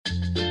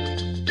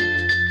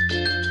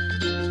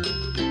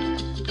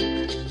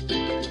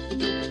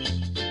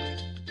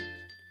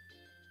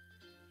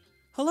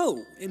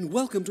Hello, and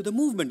welcome to the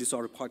Movement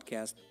Disorder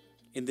Podcast.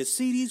 In this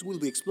series, we'll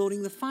be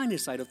exploring the finer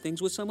side of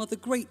things with some of the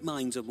great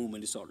minds of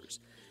movement disorders.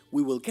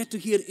 We will get to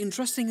hear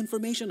interesting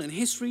information and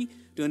history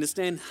to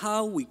understand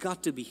how we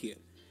got to be here.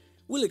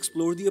 We'll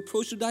explore the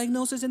approach to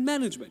diagnosis and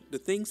management, the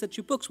things that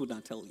your books would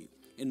not tell you.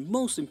 And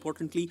most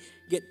importantly,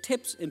 get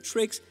tips and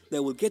tricks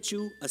that will get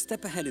you a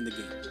step ahead in the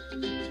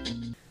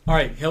game. All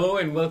right, hello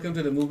and welcome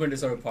to the Movement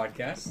Disorder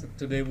Podcast.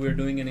 Today we're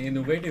doing an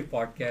innovative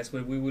podcast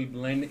where we will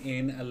blend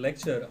in a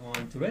lecture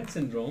on Tourette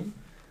syndrome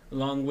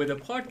along with a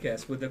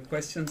podcast with a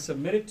question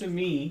submitted to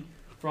me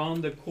from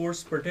the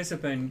course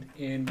participant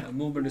in a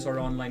Movement Disorder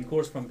online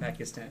course from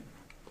Pakistan.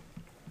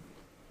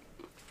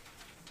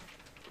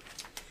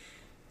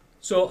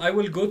 So I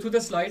will go through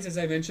the slides as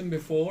I mentioned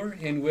before,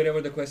 and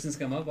wherever the questions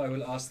come up, I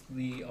will ask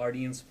the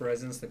audience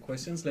present the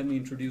questions. Let me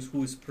introduce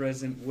who is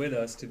present with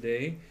us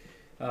today.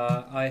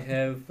 I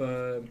have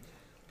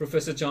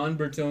Professor John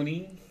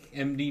Bertoni,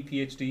 MD,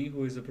 PhD,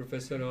 who is a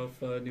professor of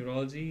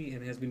neurology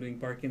and has been doing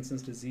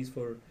Parkinson's disease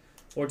for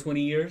 20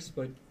 years,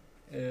 but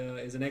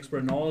is an expert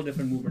in all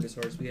different movement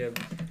disorders. We have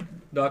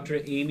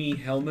Dr. Amy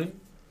Hellman,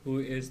 who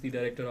is the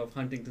director of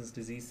Huntington's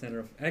Disease Center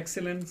of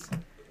Excellence,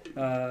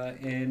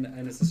 and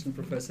an assistant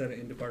professor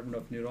in Department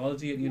of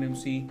Neurology at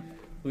UNMC.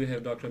 We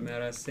have Dr.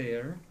 Mara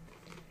Sayer,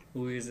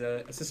 who is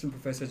an assistant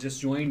professor,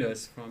 just joined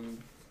us from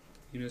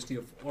University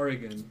of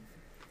Oregon.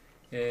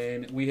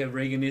 And we have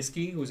Reagan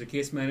Iskey, who is a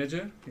case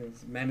manager. He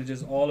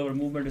manages all our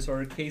movement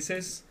disorder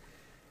cases.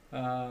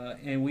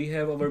 And we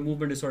have our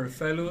movement disorder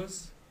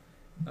fellows,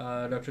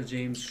 Dr.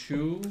 James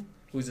Shue,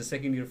 who is a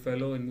second-year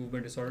fellow in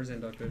movement disorders,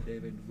 and Dr.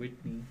 David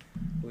Whitney,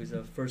 who is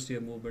a first-year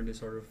movement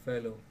disorder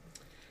fellow.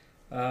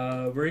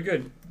 Very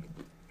good.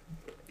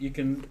 You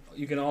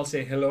can all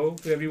say hello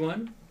to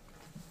everyone.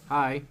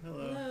 Hi.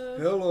 Hello.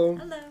 Hello.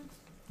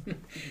 Hello.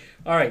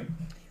 All right.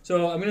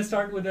 So I'm going to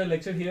start with the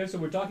lecture here. So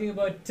we're talking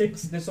about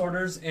tics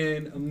disorders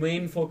and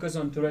main focus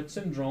on Tourette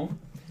syndrome.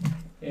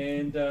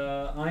 And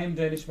I am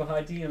Danish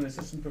Bahati. I'm an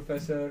assistant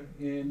professor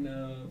in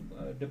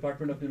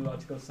Department of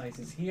Neurological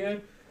Sciences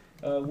here.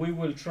 We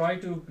will try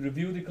to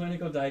review the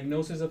clinical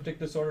diagnosis of tic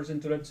disorders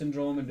and Tourette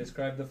syndrome and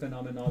describe the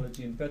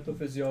phenomenology and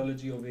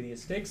pathophysiology of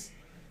various tics,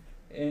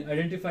 and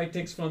identify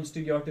tics from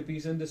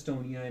stereotypies and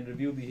dystonia, and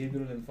review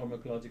behavioral and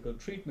pharmacological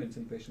treatments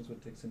in patients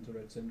with tics and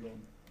Tourette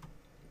syndrome.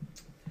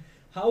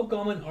 How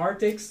common are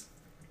tics?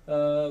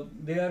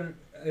 They are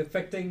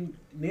affecting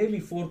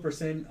nearly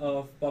 4%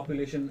 of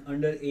population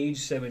under age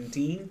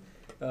 17.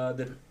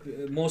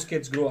 Most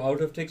kids grow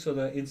out of tics, so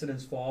the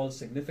incidence falls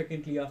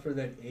significantly after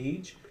that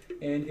age,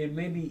 and it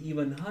may be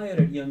even higher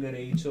at younger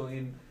age. So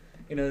in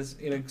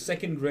a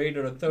second grade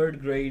or a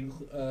third grade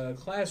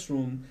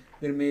classroom,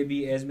 there may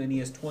be as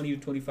many as 20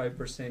 to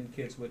 25%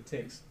 kids with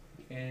tics.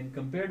 And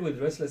compared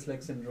with restless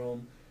leg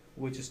syndrome,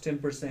 which is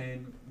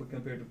 10%, but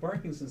compared to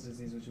Parkinson's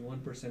disease, which is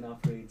 1%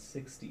 after age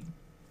 60.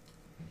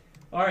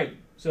 All right,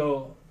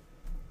 so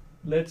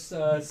let's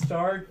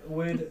start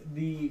with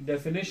the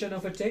definition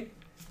of a tic.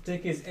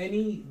 Tic is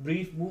any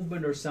brief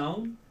movement or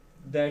sound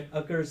that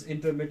occurs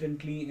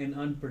intermittently and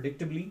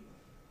unpredictably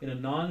in a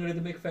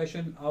non-rhythmic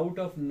fashion out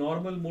of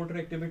normal motor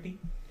activity.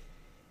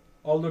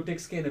 Although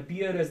tics can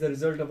appear as the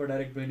result of a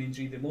direct brain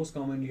injury, they most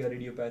commonly are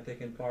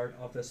idiopathic and part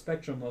of the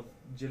spectrum of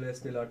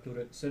Gilles-de la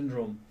Tourette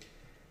syndrome.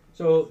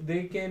 So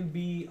they can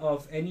be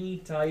of any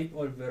type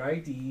or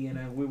variety,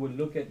 and we will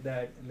look at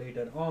that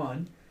later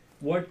on.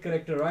 What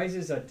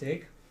characterizes a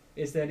tic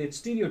is that it's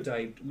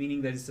stereotyped,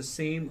 meaning that it's the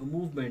same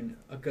movement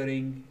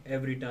occurring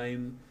every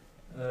time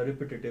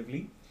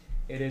repetitively.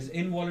 It is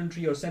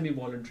involuntary or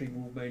semi-voluntary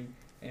movement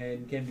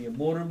and can be a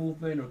motor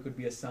movement or could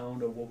be a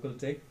sound or vocal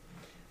tic.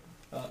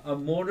 A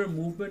motor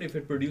movement, if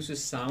it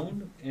produces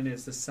sound, and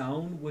it's the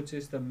sound which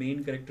is the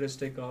main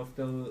characteristic of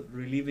the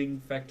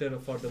relieving factor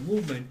for the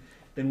movement,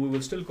 then we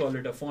will still call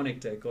it a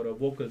phonic tic or a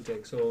vocal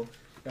tic. So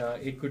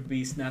it could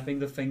be snapping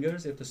the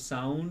fingers. If the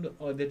sound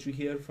that you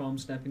hear from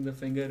snapping the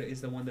finger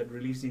is the one that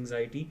relieves the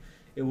anxiety,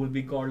 it will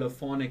be called a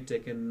phonic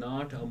tic and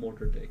not a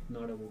motor tic,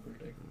 not a vocal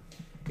tic.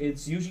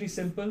 It's usually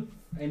simple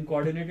and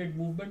coordinated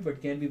movement,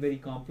 but can be very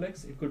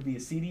complex. It could be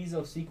a series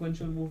of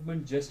sequential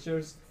movement,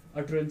 gestures,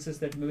 utterances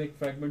that mimic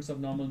fragments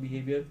of normal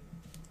behavior.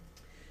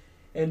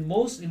 And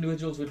most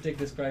individuals with tic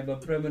describe a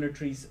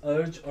premonitory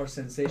urge or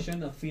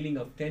sensation, a feeling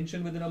of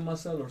tension within a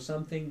muscle or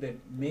something that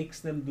makes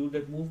them do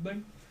that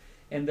movement.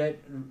 And that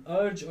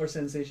urge or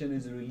sensation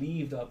is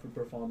relieved after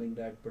performing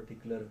that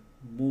particular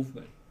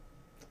movement.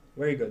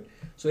 Very good.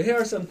 So here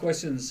are some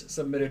questions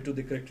submitted to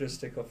the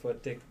characteristic of a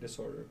tic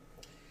disorder.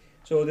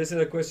 So this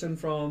is a question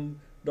from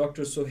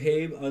Dr.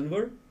 Sohaib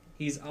Anwar.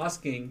 He's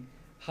asking,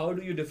 how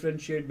do you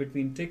differentiate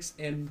between tics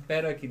and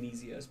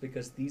parakinesias?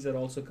 Because these are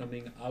also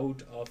coming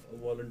out of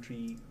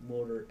voluntary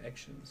motor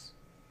actions.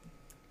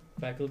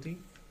 Faculty?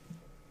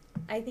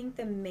 I think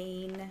the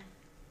main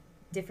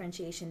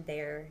differentiation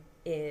there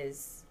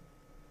is,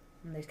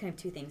 there's kind of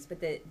two things, but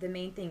the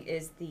main thing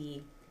is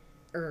the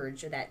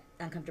urge or that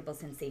uncomfortable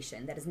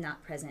sensation that is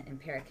not present in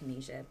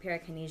parakinesia.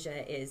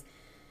 Parakinesia is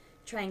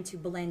trying to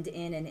blend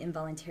in an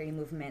involuntary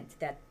movement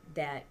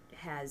that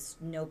has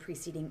no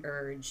preceding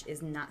urge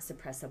is not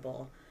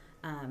suppressible.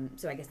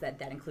 So I guess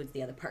that includes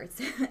the other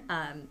parts.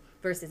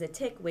 Versus a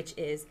tic, which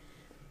is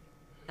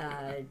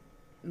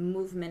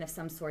movement of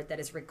some sort that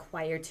is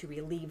required to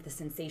relieve the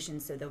sensation.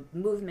 So the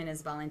movement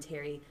is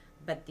voluntary,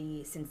 but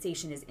the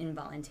sensation is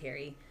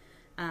involuntary.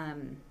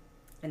 In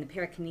the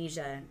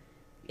perikinesia,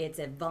 it's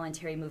a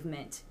voluntary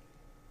movement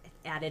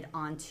added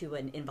onto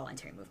an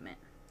involuntary movement.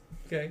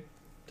 Okay.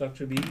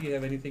 Dr. B, do you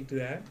have anything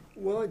to add?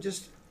 Well,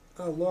 just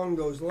along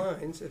those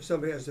lines, if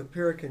somebody has a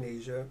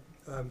perikinesia,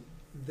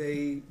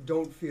 they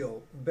don't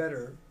feel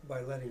better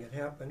by letting it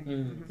happen.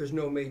 Mm. There's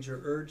no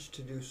major urge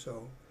to do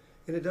so.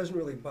 And it doesn't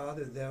really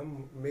bother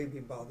them, maybe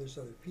bothers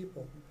other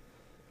people.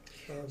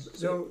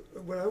 So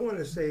what I want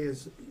to say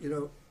is,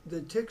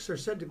 the tics are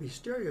said to be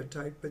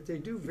stereotyped, but they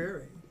do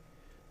vary.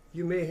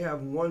 You may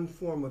have one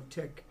form of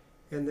tic,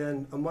 and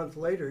then a month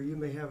later you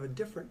may have a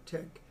different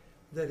tic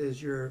that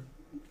is your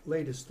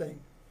latest thing.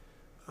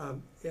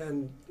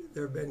 And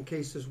there have been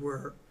cases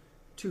where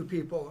two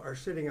people are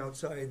sitting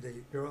outside the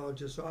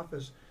neurologist's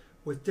office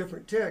with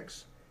different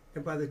tics,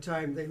 and by the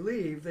time they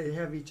leave, they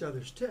have each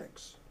other's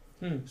tics.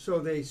 So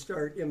they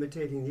start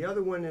imitating the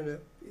other one in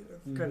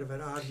a kind of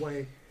an odd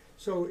way.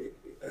 So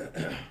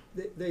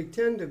they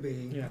tend to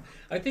be. Yeah,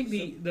 I think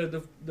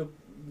the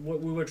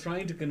what we were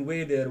trying to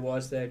convey there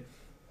was that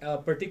a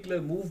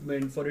particular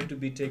movement, for it to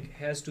be tic,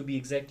 has to be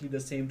exactly the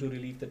same to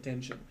relieve the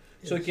tension.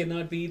 So it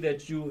cannot be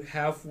that you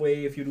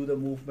halfway, if you do the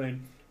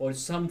movement or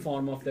some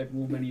form of that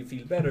movement, you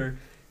feel better.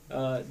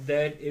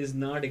 That is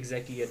not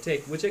exactly a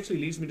tic, which actually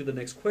leads me to the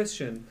next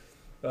question.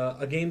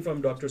 Again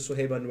from Dr.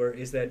 Suhaib Anwar,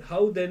 is that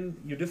how then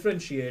you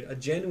differentiate a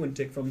genuine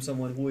tic from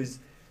someone who is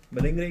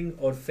malingering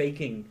or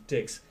faking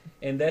tics?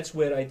 And that's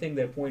where I think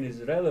that point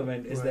is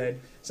relevant, is that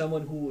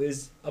someone who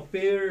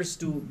appears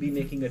to be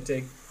making a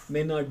tic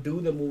may not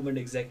do the movement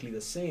exactly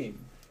the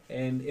same.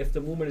 And if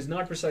the movement is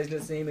not precisely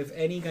the same, if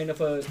any kind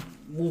of a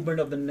movement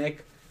of the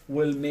neck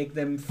will make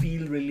them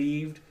feel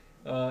relieved,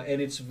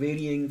 and it's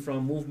varying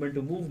from movement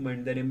to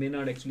movement, then it may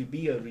not actually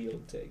be a real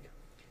tic.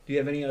 Do you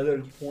have any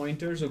other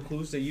pointers or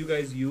clues that you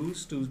guys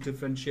use to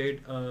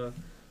differentiate a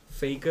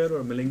faker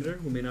or malingerer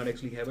who may not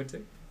actually have a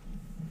tic?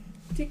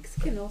 Tics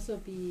can also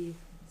be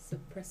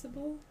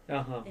suppressible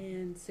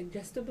and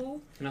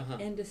suggestible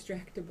and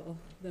distractible,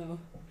 though.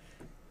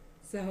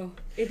 So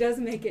it does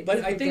make it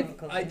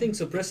difficult. I think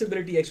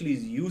suppressibility actually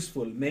is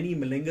useful. Many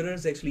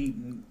malingerers actually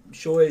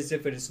show as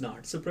if it is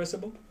not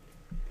suppressible.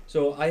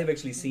 So I have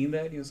actually seen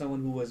that,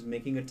 someone who was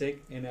making a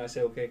tic, and I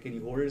say, okay, can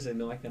you hold it? I say,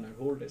 no, I cannot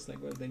hold it. It's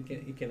like, well, then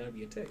it cannot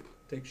be a tic.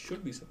 Tic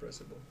should be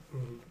suppressible.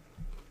 Mm-hmm.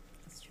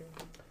 That's true.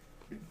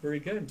 Very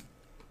good.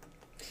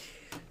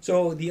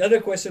 So the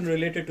other question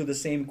related to the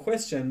same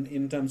question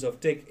in terms of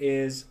tic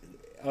is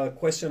a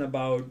question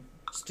about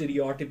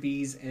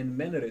stereotypies and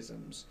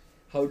mannerisms.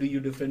 How do you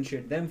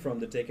differentiate them from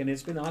the tic? And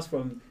it's been asked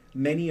from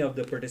many of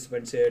the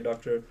participants here,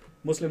 Dr.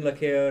 Muslim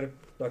Lakhair,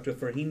 Dr.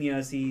 Farheen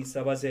Niazi,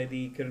 Sabah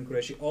Zaidi, Kiran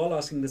Qureshi, all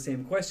asking the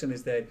same question,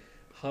 is that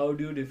how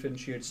do you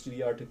differentiate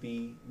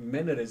stereotypy,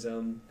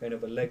 mannerism, kind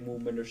of a leg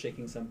movement or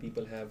shaking some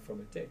people have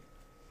from a tic?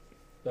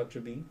 Dr.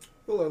 B?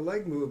 Well, a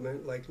leg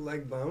movement, like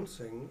leg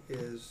bouncing,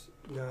 is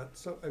not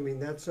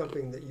that's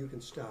something that you can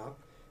stop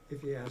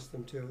if you ask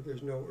them to.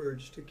 There's no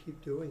urge to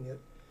keep doing it.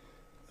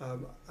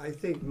 I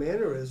think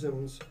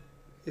mannerisms,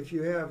 if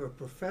you have a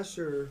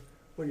professor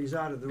when he's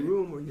out of the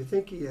room, or you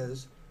think he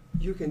is,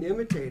 you can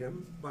imitate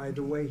him by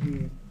the way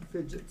he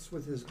fidgets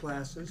with his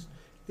glasses.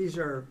 These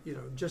are,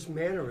 just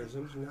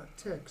mannerisms, not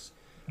tics.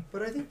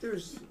 But I think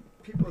there's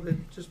people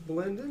that just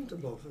blend into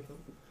both of them.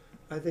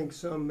 I think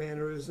some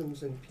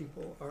mannerisms in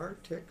people are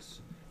tics,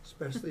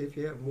 especially if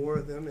you have more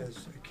of them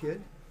as a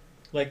kid.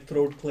 Like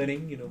throat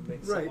clearing,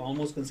 it's Right.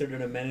 almost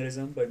considered a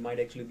mannerism, but might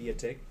actually be a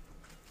tic.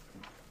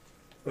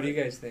 What do you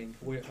guys think?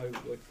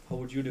 How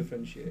would you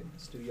differentiate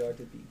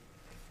stereotypy?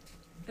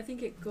 I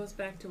think it goes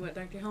back to what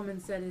Dr. Hellman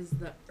said is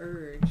the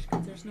urge,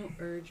 because there's no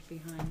urge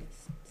behind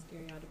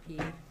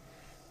stereotypy.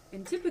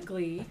 And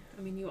typically,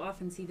 you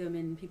often see them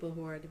in people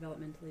who are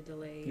developmentally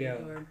delayed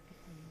or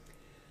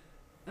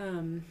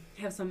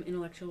have some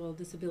intellectual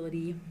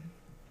disability.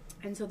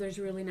 And so there's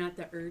really not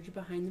the urge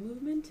behind the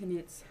movement, and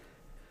it's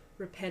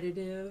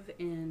repetitive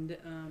and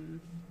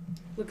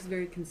looks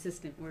very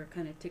consistent, where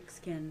kind of tics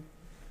can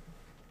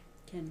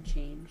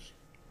change.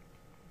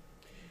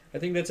 I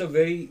think that's a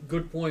very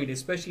good point,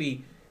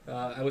 especially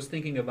I was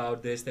thinking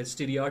about this, that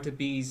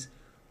stereotypies,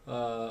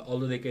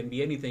 although they can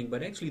be anything,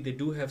 but actually they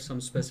do have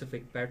some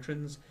specific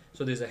patterns.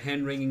 So there's a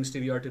hand-wringing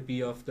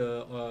stereotypy of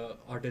the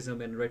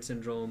autism and Rett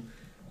syndrome.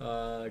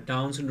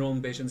 Down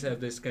syndrome patients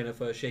have this kind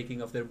of a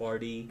shaking of their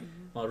body,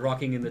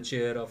 rocking in the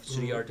chair of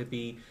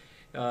stereotypy.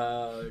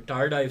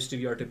 Tardive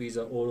stereotypies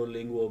are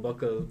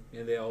oral-lingual-buccal,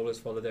 and they always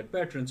follow that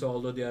pattern. So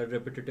although they are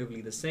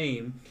repetitively the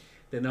same,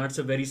 they're not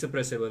so very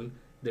suppressible.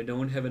 They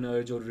don't have an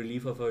urge or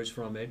relief of urge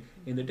from it,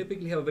 and they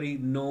typically have a very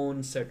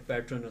known set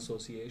pattern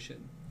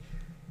association.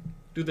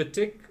 Do the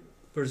tic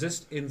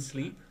persist in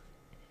sleep?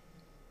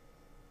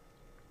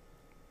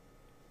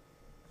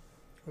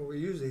 Well, we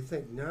usually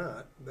think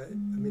not, but I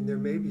mean, there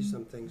may be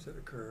some things that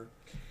occur.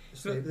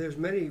 So- There's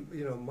many,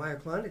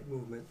 myoclonic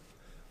movement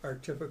are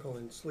typical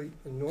in sleep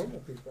in normal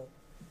people.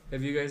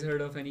 Have you guys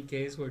heard of any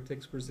case where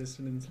ticks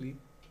persisted in sleep?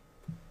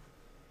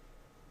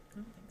 I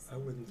don't think so. I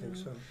wouldn't think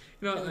so.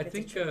 You know, feel I like it's a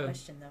think trick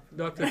question,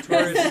 though. Dr.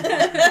 Torres,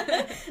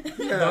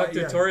 Yeah,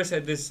 Dr. yeah. Torres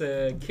had this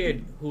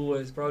kid who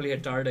was probably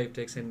had tardive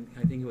tics, and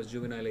I think it was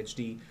juvenile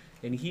HD.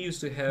 And he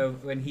used to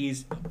have, when he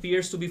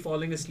appears to be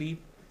falling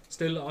asleep,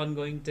 still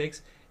ongoing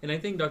tics. And I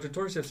think Dr.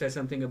 Torres have said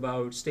something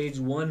about stage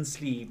 1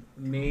 sleep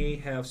may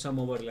have some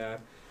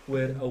overlap,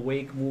 where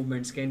awake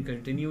movements can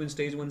continue in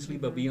stage 1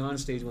 sleep, but beyond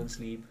stage 1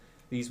 sleep,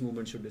 these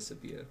movements should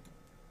disappear.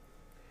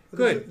 But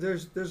Good.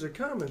 There's a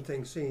common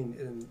thing seen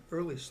in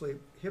early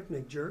sleep,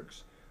 hypnic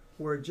jerks,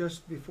 where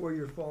just before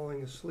you're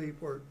falling asleep,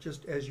 or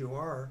just as you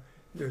are,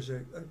 there's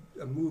a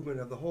movement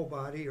of the whole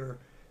body, or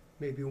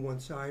maybe one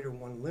side or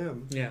one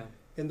limb, Yeah,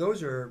 and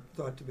those are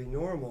thought to be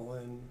normal.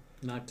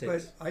 not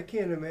tics. But I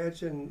can't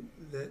imagine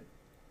that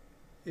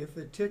if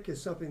a tic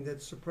is something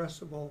that's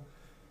suppressible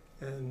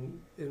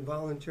and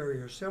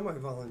involuntary or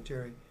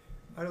semi-voluntary,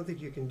 I don't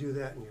think you can do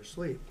that in your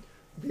sleep.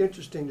 It'd be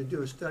interesting to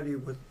do a study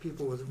with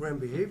people with REM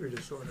behavior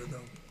disorder,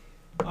 though.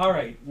 All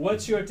right,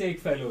 what's your take,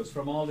 fellows,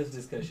 from all this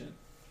discussion?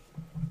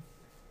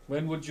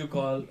 When would you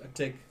call a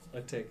tick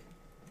a tick?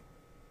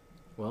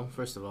 Well,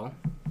 first of all,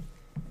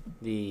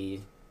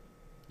 you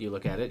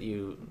look at it,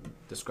 you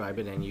describe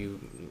it, and you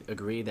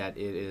agree that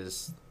it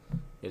is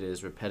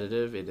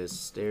repetitive, it is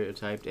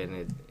stereotyped,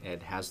 and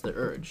it has the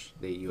urge.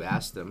 You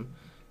ask them,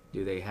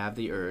 do they have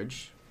the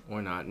urge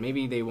or not?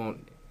 Maybe they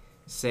won't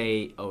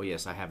say, oh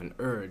yes, I have an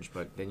urge,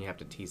 but then you have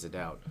to tease it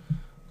out.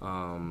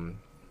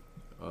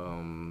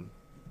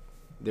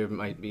 There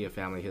might be a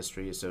family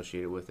history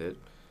associated with it,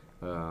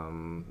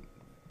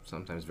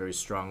 sometimes very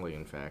strongly,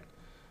 in fact.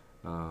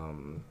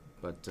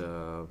 But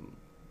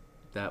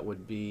that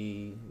would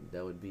be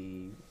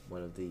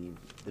one of the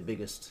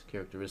biggest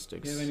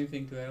characteristics. Do you have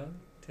anything to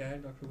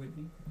add, Dr.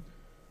 Whitney?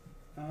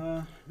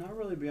 Not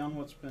really beyond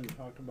what's been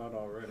talked about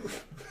already,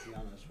 to be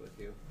honest with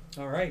you.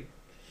 All right.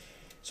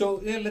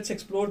 So let's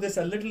explore this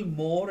a little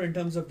more in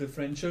terms of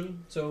differential.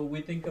 So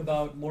we think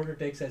about motor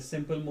tics as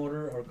simple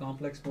motor or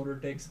complex motor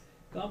tics.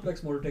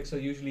 Complex motor tics are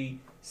usually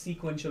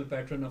sequential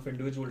pattern of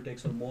individual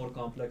tics or more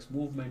complex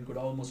movement, could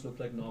almost look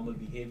like normal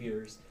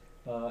behaviors.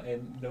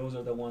 And those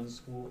are the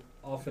ones who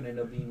often end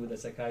up being with a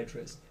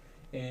psychiatrist.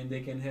 And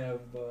they can have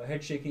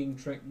head shaking,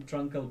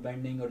 truncal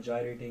bending or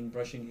gyrating,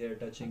 brushing hair,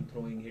 touching,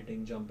 throwing,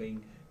 hitting,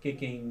 jumping,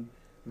 kicking,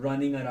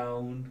 running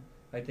around.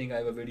 I think I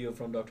have a video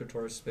from Dr.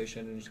 Torres'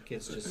 patient, and the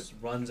kid just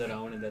runs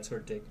around, and that's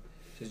her tic.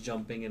 She's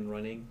jumping and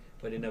running,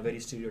 but in a very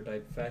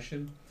stereotyped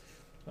fashion.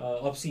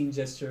 Obscene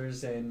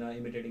gestures and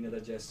imitating other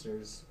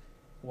gestures.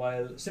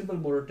 While simple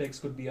motor tics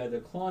could be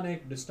either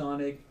clonic,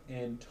 dystonic,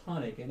 and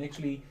tonic. And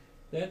actually,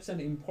 that's an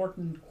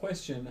important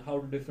question, how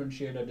to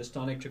differentiate a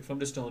dystonic tic from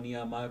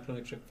dystonia, a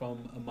myoclonic tic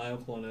from a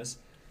myoclonus.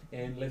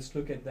 And let's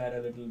look at that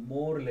a little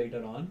more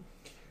later on.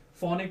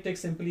 Phonic tic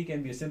simply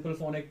can be a simple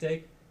phonic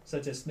tic,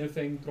 such as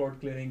sniffing, throat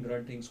clearing,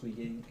 grunting,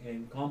 squeaking,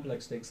 and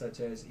complex tics such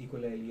as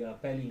echolalia,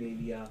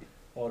 palilalia,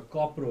 or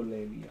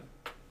coprolalia.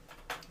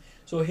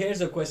 So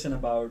here's a question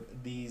about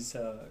these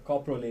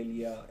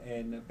coprolalia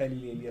and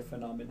palilalia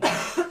phenomena.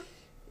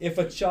 If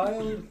a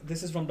child,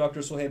 this is from Dr.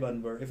 Sohaib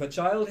Anwar, if a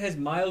child has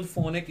mild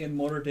phonic and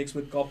motor tics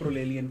with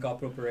coprolalia and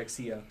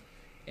copropyrexia,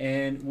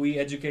 and we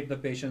educate the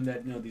patient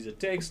that these are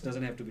tics,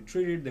 doesn't have to be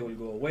treated, they will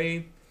go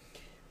away,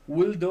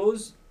 will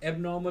those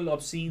abnormal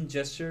obscene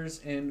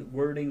gestures and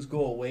wordings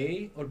go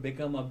away or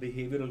become a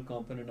behavioral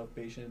component of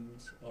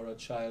patients or a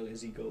child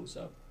as he grows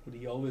up? Would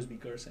he always be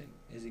cursing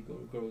as he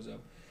grows up?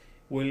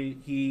 Will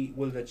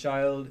the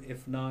child,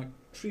 if not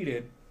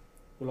treated,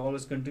 will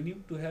always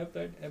continue to have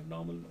that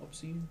abnormal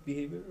obscene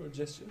behavior or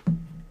gesture?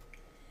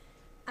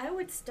 I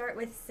would start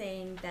with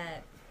saying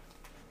that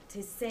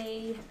to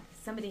say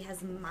somebody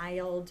has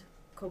mild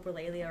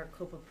coprolalia or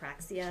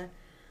copopraxia,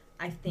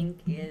 I think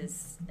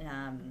is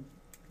a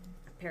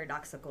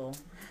paradoxical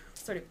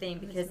sort of thing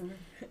because,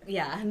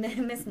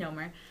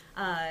 misnomer.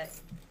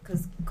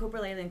 Because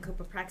coprolalia and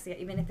copopraxia,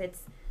 even if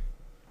it's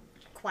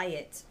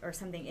quiet or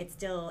something, it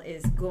still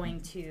is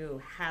going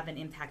to have an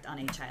impact on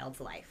a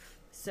child's life.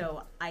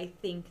 So I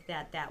think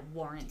that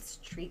warrants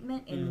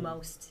treatment in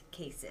most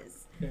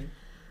cases. Okay.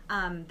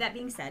 That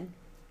being said,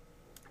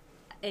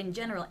 in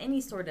general, any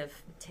sort of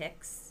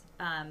tics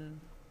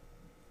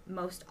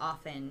most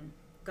often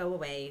go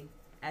away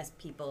as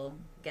people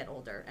get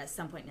older at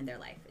some point in their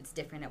life. It's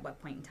different at what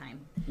point in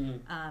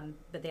time,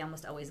 but they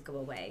almost always go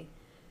away.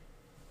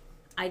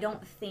 I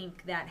don't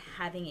think that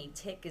having a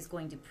tic is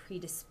going to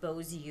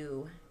predispose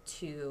you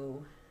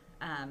to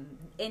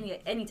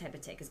any type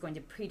of tic is going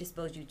to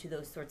predispose you to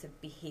those sorts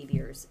of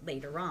behaviors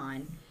later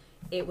on.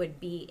 It would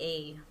be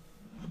a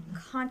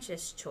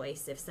conscious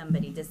choice if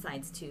somebody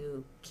decides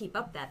to keep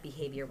up that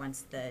behavior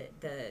once the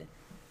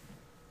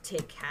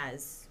tic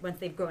once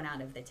they've grown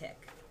out of the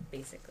tic,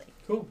 basically.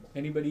 Cool.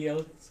 Anybody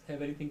else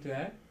have anything to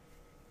add?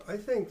 I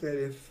think that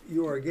if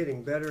you are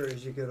getting better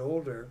as you get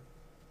older,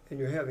 and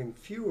you're having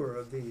fewer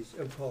of these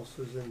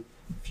impulses and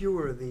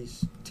fewer of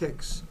these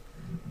tics,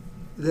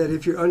 that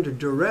if you're under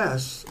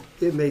duress,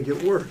 it may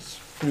get worse.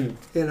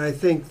 And I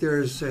think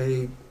there's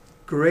a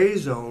gray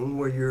zone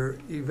where you're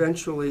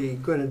eventually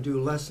going to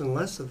do less and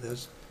less of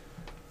this.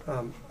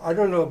 I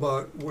don't know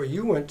about where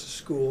you went to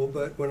school,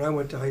 but when I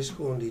went to high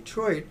school in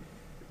Detroit,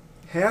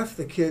 half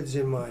the kids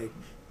in my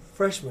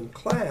freshman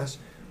class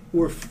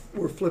were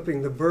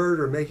flipping the bird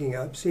or making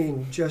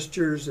obscene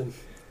gestures, and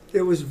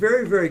it was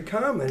very, very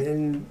common,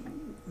 and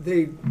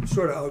they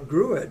sort of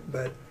outgrew it,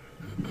 but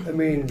I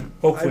mean,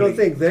 Hopefully. I don't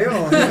think they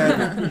all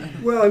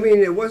had. Well, I mean,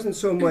 it wasn't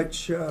so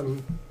much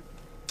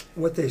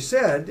what they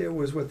said, it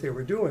was what they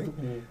were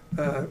doing.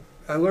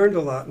 I learned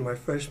a lot in my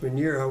freshman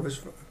year. I was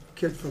a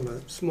kid from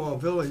a small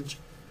village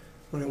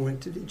when I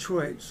went to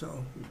Detroit,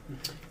 so.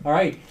 All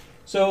right.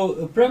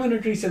 So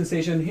premonitory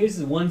sensation,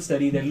 here's one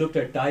study that looked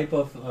at type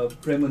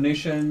of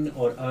premonition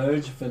or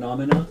urge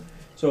phenomena.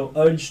 So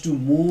urge to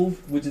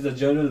move, which is a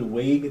general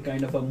vague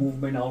kind of a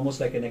movement, almost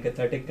like an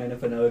akathetic kind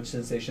of an urge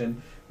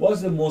sensation,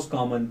 was the most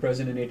common,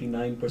 present in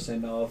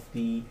 89% of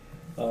the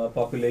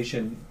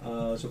population.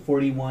 So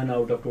 41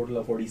 out of total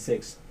of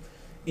 46.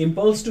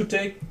 Impulse to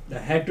tic, the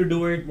had to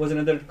do it was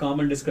another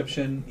common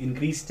description.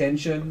 Increased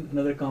tension,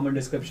 another common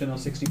description of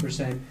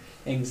 60%.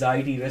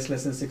 Anxiety,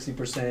 restlessness,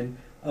 60%.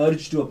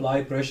 Urge to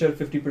apply pressure,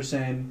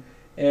 50%.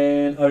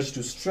 And urge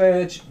to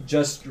stretch,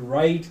 just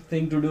right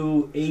thing to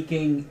do,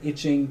 aching,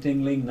 itching,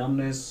 tingling,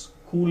 numbness,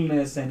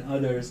 coolness, and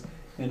others.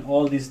 And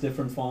all these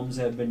different forms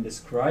have been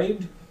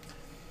described.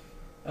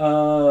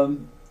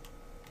 Coming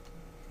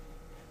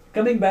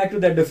back to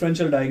that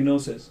differential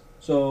diagnosis.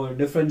 So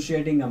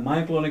differentiating a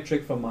myoclonic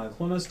tic from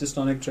myoclonus,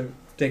 dystonic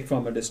tic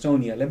from a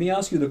dystonia. Let me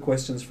ask you the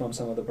questions from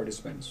some of the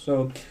participants.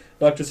 So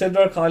Dr.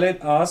 Siddhar Khalid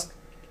asked,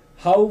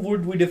 how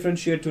would we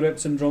differentiate Tourette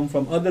syndrome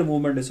from other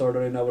movement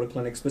disorder in our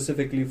clinic,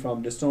 specifically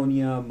from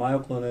dystonia,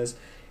 myoclonus,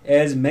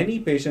 as many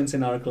patients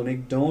in our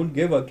clinic don't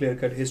give a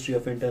clear-cut history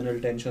of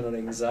internal tension or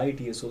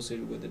anxiety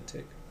associated with the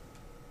tic?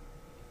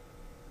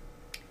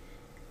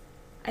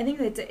 I think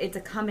that it's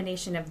a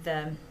combination of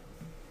the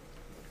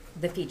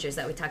features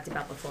that we talked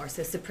about before.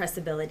 So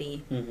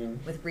suppressibility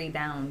with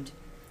rebound.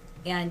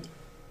 And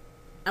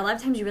a lot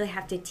of times you really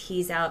have to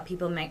tease out,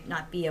 people might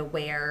not be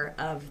aware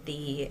of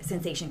the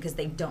sensation because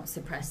they don't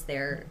suppress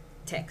their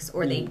tics,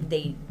 or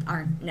they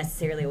aren't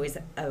necessarily always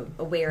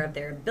aware of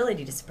their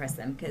ability to suppress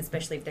them,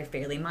 especially if they're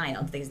fairly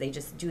mild, because they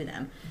just do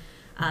them.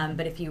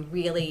 But if you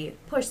really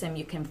push them,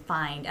 you can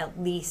find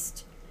at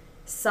least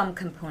some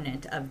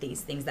component of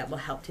these things that will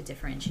help to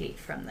differentiate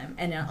from them.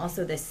 And then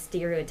also the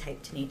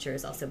stereotyped nature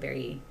is also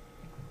very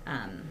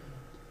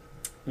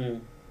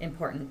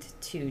important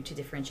to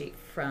differentiate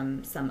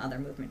from some other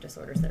movement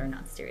disorders that are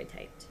not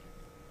stereotyped.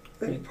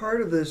 I think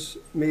part of this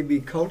may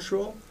be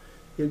cultural.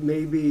 It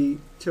may be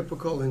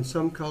typical in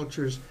some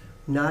cultures,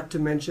 not to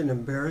mention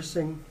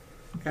embarrassing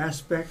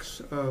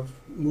aspects of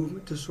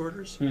movement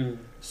disorders,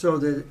 so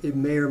that it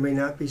may or may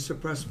not be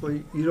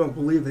suppressible. You don't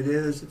believe it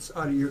is, it's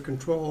out of your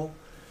control.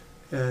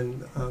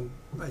 And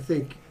I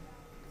think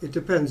it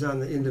depends on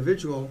the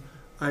individual.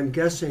 I'm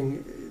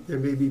guessing there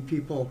may be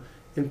people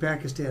in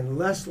Pakistan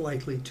less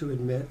likely to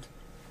admit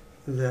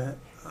that,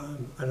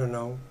 I don't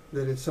know,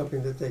 that it's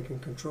something that they can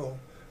control.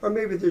 Or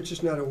maybe they're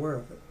just not aware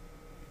of it.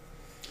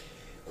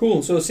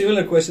 Cool. So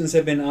similar questions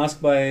have been asked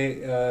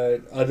by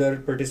other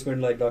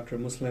participants like Dr.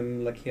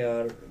 Muslim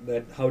Lakhiyar,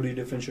 that how do you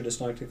differentiate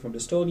dystonic tic from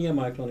dystonia,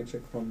 myoclonic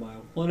tic from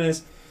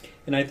myoclonus?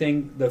 And I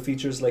think the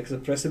features like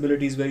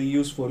suppressibility is very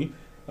useful.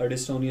 A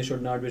dystonia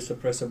should not be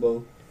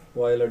suppressible,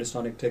 while a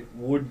dystonic tic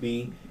would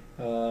be.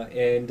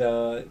 And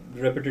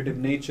repetitive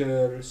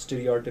nature,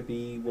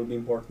 stereotypy will be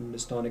important.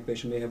 Dystonic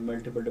patient may have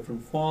multiple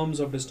different forms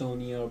of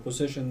dystonia or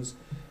positions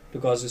to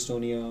cause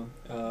dystonia,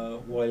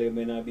 while it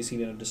may not be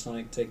seen in a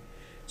dystonic tic.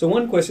 So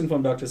one question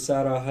from Dr.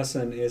 Sarah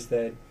Hassan is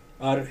that,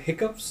 are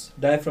hiccups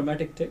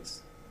diaphragmatic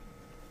tics?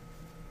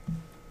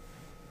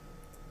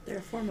 They're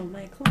a form of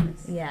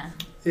myoclonus. Yeah.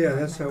 Yeah,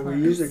 that's how we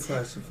usually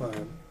classify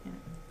them.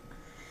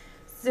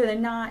 So they're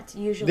not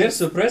usually... They're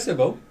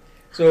suppressible.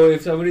 So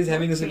if somebody's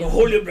having this, like,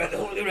 hold your breath,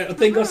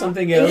 think of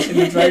something else, and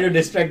you try to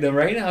distract them,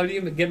 right? How do you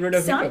get rid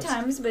of hiccups?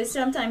 Sometimes, but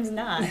sometimes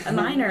not.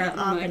 Mine are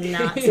often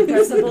not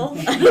suppressible,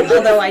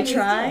 although I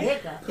try.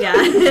 Yeah.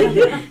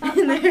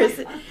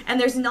 and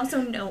there's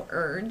also no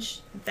urge.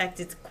 In fact,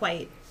 it's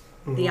quite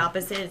the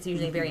opposite. It's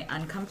usually very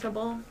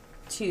uncomfortable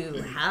to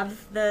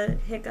have the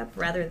hiccup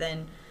rather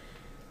than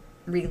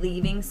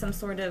relieving some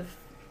sort of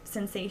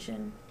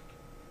sensation.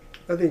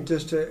 I think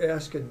just to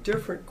ask a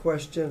different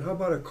question, how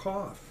about a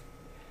cough?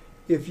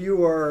 If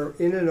you are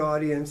in an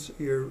audience,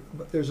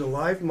 there's a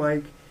live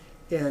mic,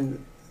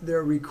 and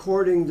they're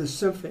recording the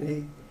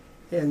symphony,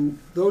 and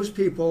those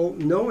people,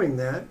 knowing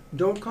that,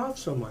 don't cough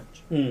so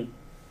much.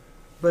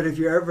 But if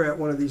you're ever at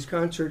one of these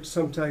concerts,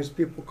 sometimes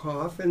people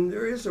cough, and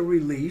there is a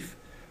relief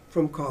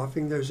from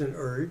coughing. There's an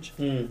urge.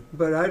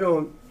 But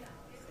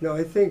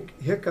I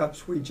think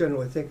hiccups we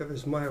generally think of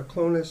as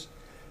myoclonus.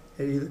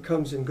 It either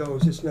comes and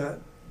goes. It's not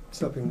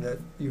something that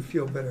you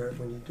feel better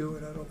when you do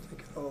it, I don't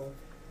think at all.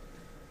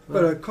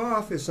 But a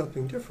cough is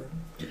something different.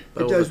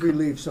 But It does over-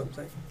 relieve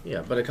something.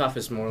 Yeah, but a cough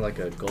is more like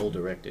a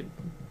goal-directed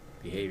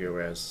behavior,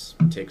 whereas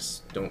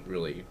ticks don't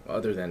really,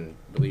 other than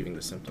relieving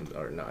the symptoms,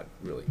 are not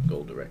really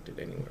goal-directed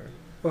anywhere.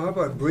 Well, how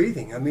about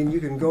breathing? I mean, you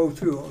can go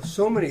through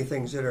so many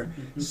things that are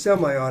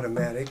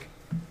semi-automatic.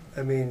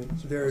 I mean,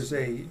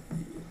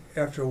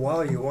 after a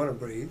while you want to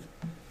breathe,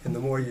 and the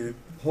more you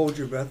hold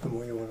your breath, the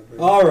more you want to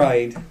breathe. All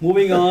right,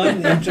 moving on.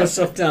 In interest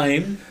of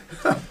time,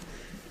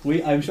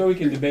 I'm sure we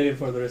can debate it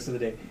for the rest of the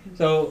day.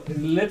 So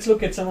let's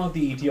look at some of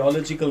the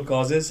etiological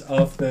causes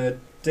of the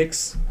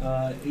tics.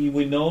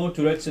 We know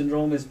Tourette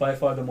syndrome is by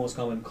far the most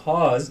common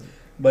cause,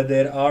 but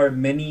there are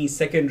many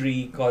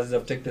secondary causes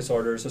of tic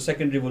disorder. So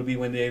secondary will be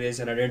when there is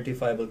an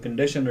identifiable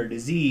condition or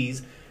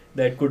disease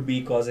that could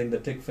be causing the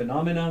tic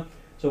phenomena.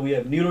 So we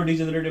have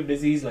neurodegenerative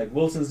disease like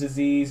Wilson's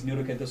disease,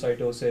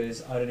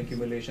 neurocanthocitosis, iron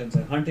accumulations,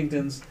 and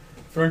Huntington's,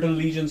 frontal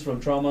lesions from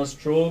trauma,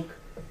 stroke,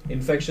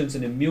 infections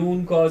and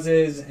immune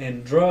causes,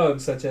 and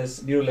drugs such as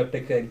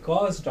neuroleptic can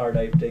cause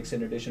star-type tics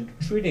in addition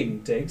to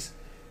treating tics,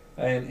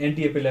 and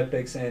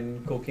anti-epileptics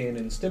and cocaine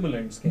and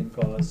stimulants can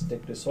cause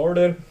tic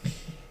disorder.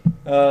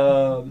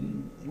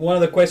 One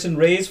of the questions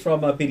raised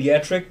from a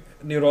pediatric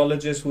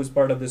neurologist who is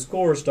part of this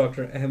course,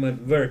 Dr. Ahmed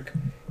Virk,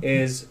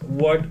 is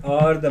what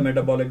are the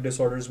metabolic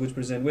disorders which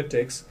present with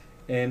tics,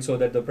 and so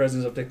that the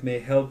presence of tic may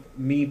help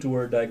me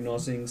toward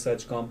diagnosing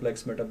such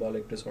complex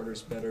metabolic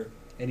disorders better.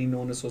 Any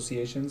known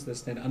associations?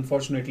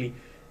 Unfortunately,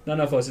 none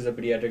of us is a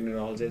pediatric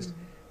neurologist,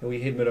 and we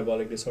hate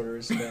metabolic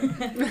disorders.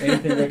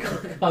 Anything that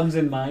comes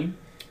in mind?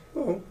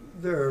 Well,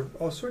 there are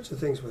all sorts of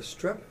things with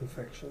strep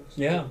infections.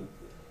 Yeah.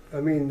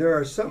 I mean, there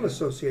are some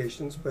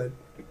associations, but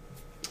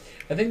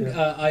I think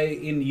Yeah.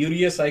 in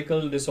urea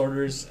cycle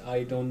disorders,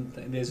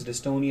 there's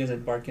dystonias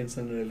and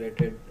Parkinson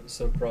related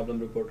problem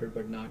reported,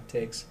 but not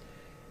tics.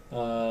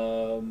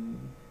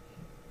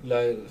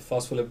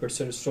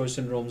 Phospholipid storage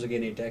syndromes,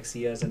 again,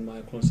 ataxias and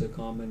myoclonus are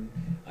common.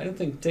 I don't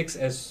think tics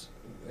as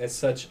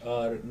such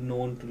are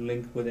known to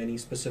link with any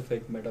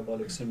specific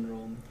metabolic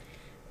syndrome.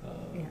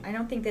 Yeah, I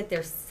don't think that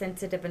they're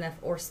sensitive enough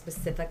or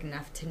specific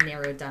enough to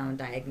narrow down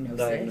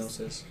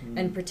diagnosis.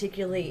 And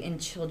particularly in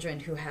children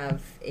who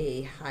have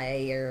a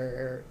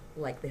higher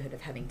likelihood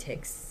of having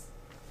tics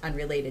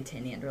unrelated to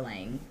any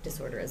underlying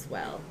disorder as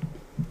well.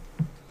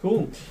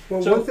 Cool.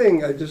 well, So- one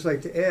thing I'd just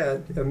like to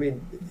add, I mean,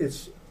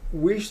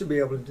 we should be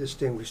able to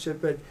distinguish it,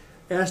 but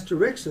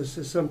Asterixis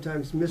is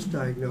sometimes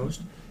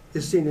misdiagnosed,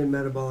 is seen in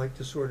metabolic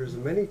disorders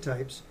of many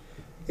types,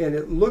 and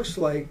it looks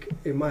like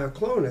a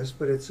myoclonus,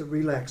 but it's a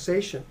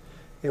relaxation.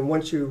 And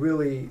once you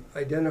really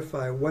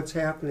identify what's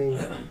happening,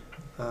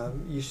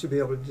 you should be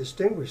able to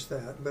distinguish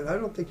that. But I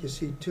don't think you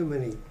see too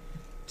many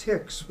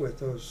tics with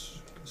those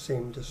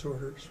same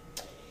disorders.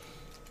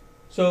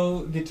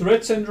 So the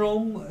Tourette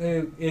syndrome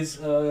is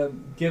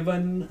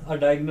given a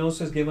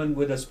diagnosis given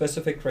with a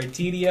specific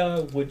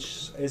criteria,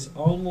 which is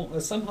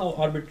almost somehow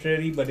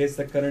arbitrary, but is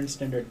the current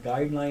standard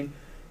guideline.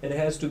 It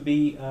has to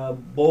be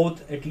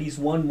both at least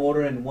one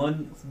motor and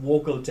one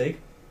vocal tic,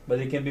 but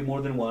it can be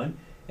more than one.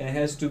 And it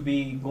has to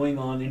be going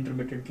on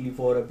intermittently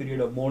for a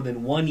period of more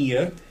than 1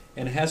 year,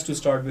 and it has to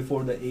start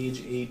before the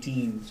age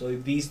 18. So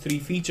if these three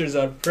features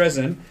are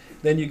present,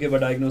 then you give a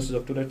diagnosis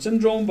of Tourette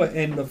syndrome.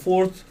 And the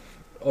fourth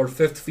or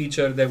fifth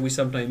feature that we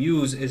sometimes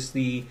use is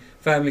the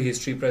family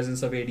history,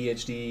 presence of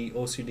ADHD,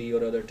 OCD,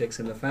 or other tics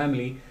in the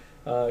family,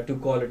 to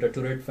call it a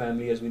Tourette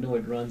family. As we know,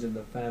 it runs in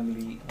the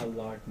family a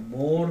lot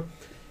more.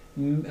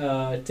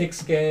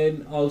 Tics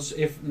can also,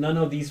 if none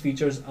of these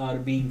features are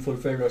being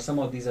fulfilled or some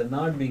of these are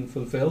not being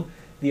fulfilled,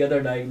 the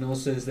other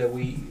diagnosis that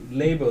we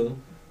label,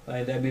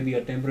 that may be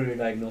a temporary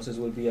diagnosis,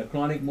 will be a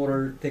chronic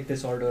motor tic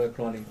disorder,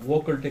 chronic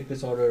vocal tic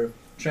disorder,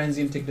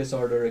 transient tic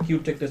disorder,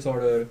 acute tic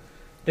disorder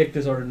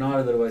not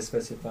otherwise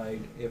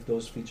specified if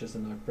those features are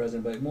not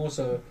present, but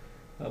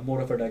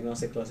more of a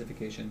diagnostic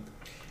classification.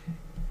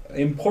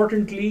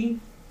 Importantly,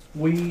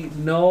 we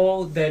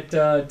know that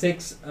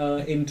tics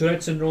in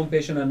Tourette syndrome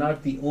patients are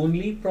not the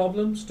only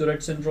problems.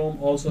 Tourette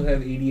syndrome also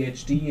have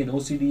ADHD and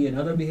OCD and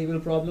other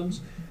behavioral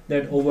problems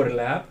that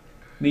overlap,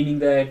 meaning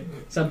that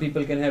some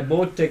people can have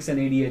both tics and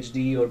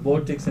ADHD, or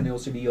both tics and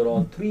OCD, or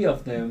all three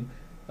of them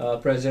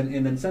present,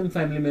 and then some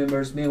family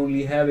members may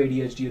only have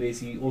ADHD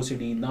or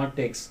OCD, not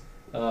tics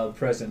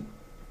present.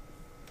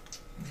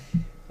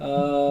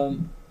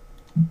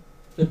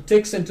 The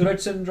tics and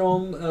Tourette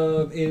syndrome,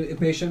 a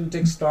patient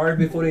tics start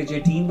before age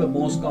 18, but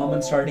most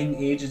common starting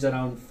age is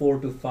around 4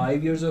 to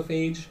 5 years of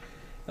age.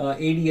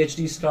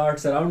 ADHD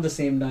starts around the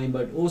same time,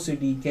 but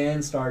OCD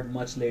can start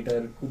much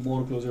later,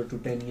 more closer to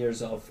 10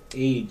 years of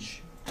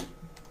age.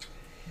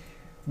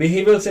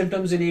 Behavioral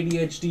symptoms in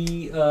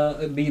ADHD,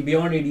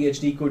 beyond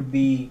ADHD, could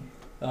be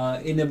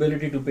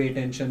inability to pay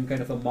attention,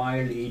 kind of a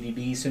mild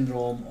ADD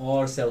syndrome,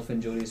 or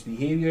self-injurious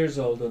behaviors,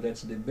 although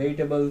that's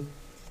debatable.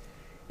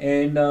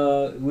 And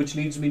which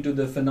leads me to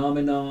the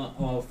phenomena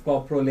of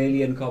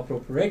coprolalia and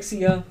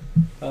coproporexia.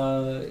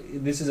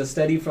 This is a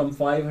study from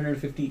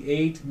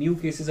 558 new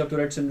cases of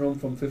Tourette syndrome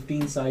from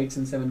 15 sites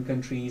in 7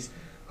 countries.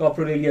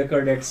 Coprolalia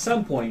occurred at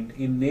some point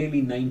in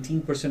nearly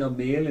 19% of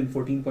male and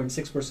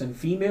 14.6%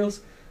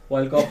 females.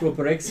 while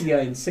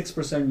coproporexia in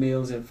 6%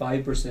 males and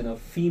 5%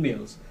 of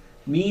females.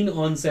 Mean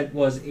onset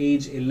was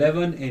age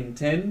 11 and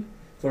 10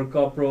 for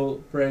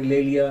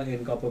coproplalia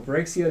and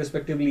coproporexia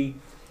respectively,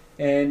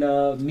 and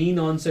mean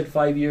onset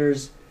 5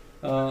 years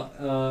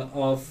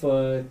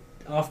after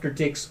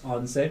tics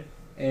onset,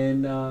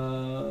 and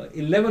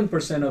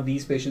 11% of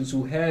these patients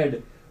who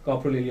had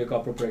coprolalia,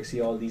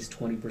 coproporexia, all these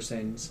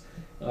 20%,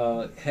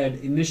 had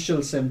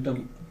initial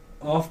symptom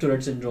of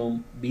Tourette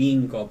syndrome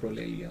being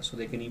coprolalia, so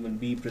they can even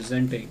be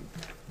presenting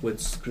with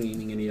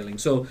screaming and yelling.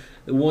 So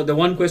the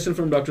one question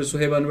from Dr.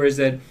 Suhaib Anwar is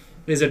that,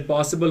 is it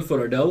possible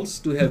for adults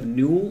to have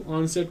new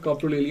onset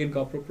coprolalia and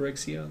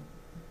coproporexia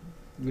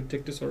with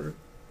tic disorder,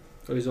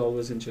 or is it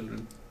always in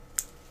children?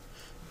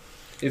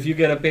 If you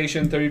get a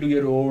patient,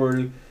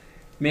 32-year-old,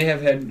 may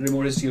have had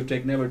remote history of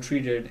tic, never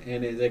treated,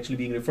 and is actually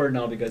being referred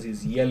now because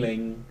he's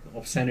yelling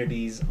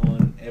obscenities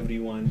on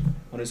everyone,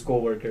 on his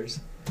co-workers.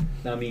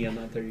 Not me, I'm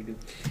not 32.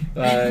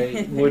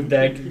 Would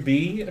that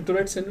be a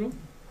Tourette syndrome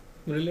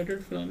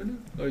related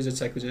phenomenon, or is it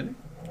psychogenic,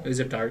 or is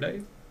it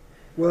tardive?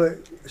 Well,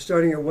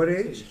 starting at what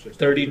age?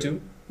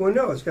 32. Well,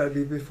 no, it's got to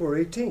be before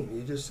 18.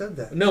 You just said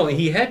that. No, So-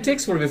 he had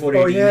tics for before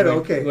Oh, 18. he had, but,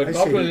 okay, But I see.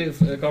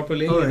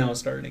 coprolalia All right. now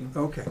starting.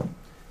 Okay.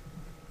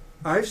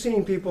 I've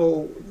seen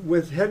people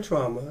with head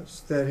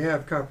traumas that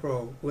have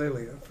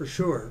coprolalia, for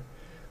sure.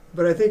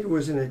 But I think it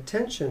was an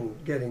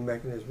attention-getting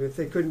mechanism. If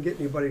they couldn't get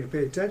anybody to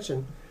pay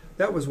attention,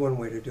 that was one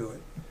way to do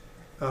it.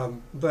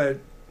 But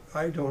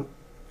I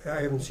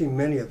haven't seen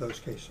many of those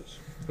cases.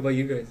 How about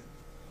you guys?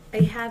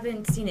 I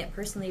haven't seen it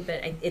personally,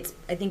 but I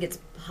think it's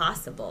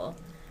possible.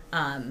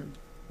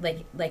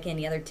 Like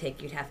any other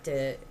tic, you'd have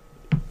to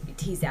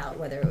tease out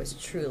whether it was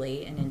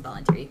truly an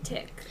involuntary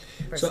tic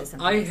versus So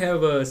something I else.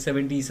 have a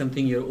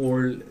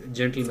 70-something-year-old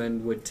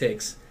gentleman with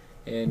tics,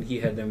 and he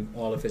had them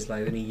all of his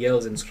life, and he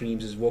yells and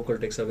screams. His vocal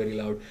tics are very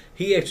loud.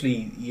 He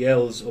actually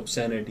yells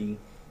obscenity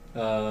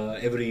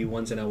every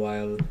once in a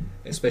while,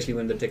 especially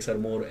when the tics are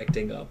more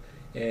acting up.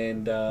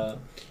 And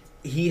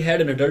he had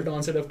an adult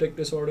onset of tic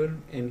disorder,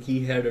 and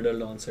he had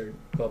adult onset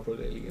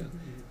coprolalia.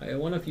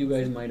 One of you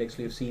guys might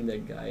actually have seen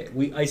that guy.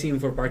 I see him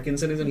for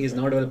Parkinsonism. He has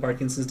now developed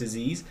Parkinson's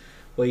disease,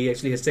 but he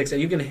actually has tics. And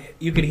you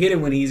can hear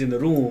him when he's in the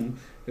room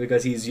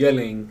because he's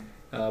yelling.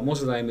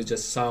 Most of the time it's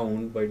just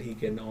sound, but he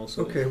can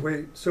also... Okay,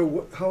 wait.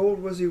 So how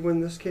old was he when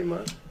this came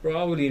on?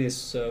 Probably in his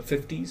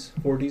 40s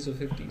or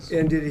 50s.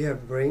 And did he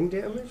have brain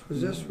damage?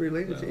 Was this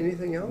related to No.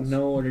 anything else?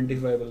 No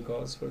identifiable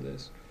cause for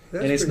this.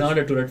 That's And it's pretty not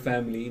a Tourette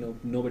family.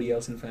 Nobody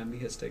else in family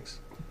has tics.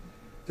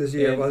 Does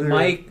he have And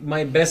other...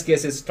 my best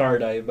guess is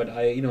tardive, but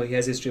he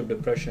has history of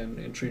depression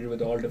and treated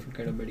with all different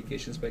kind of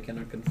medications, but I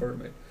cannot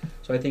confirm it.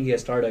 So I think he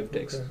has tardive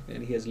tics, Okay.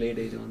 and he has late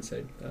age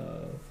onset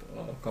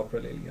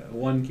coprolalia.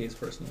 One case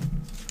personal.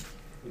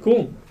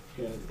 Cool.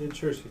 Yeah, it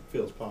sure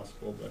feels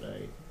possible, but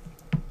I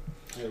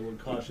would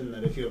caution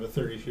that if you have a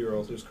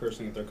 32-year-old who's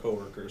cursing at their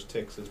coworkers,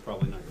 tics is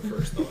probably not your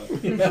first thought.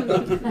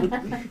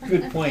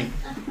 Good point.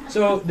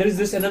 So there is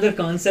this another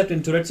concept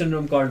in Tourette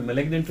syndrome called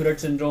malignant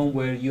Tourette syndrome,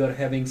 where you are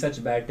having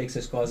such bad tics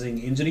as causing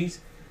injuries.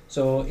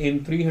 So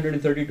in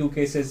 332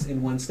 cases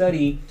in one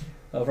study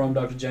from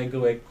Dr.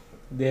 Jankovic,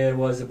 there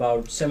was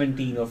about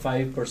 17 or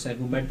 5%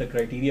 who met the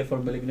criteria for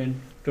malignant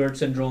Tourette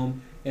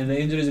syndrome. And the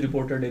injuries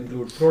reported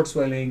include throat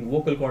swelling,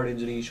 vocal cord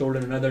injury, shoulder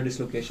and other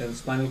dislocation,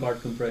 spinal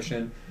cord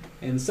compression,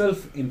 and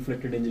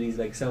self-inflicted injuries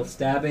like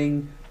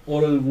self-stabbing,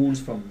 oral wounds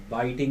from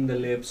biting the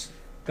lips,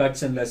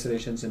 cuts and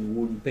lacerations, and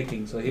wound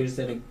picking. So here's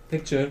the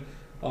picture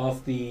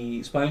of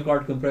the spinal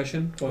cord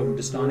compression for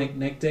dystonic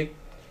neck tic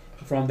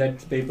from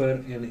that paper,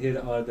 and here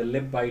are the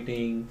lip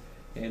biting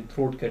and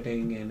throat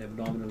cutting and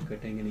abdominal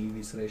cutting and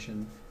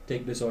evisceration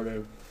tic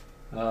disorder.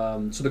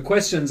 So the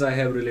questions I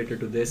have related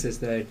to this is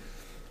that,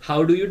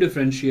 how do you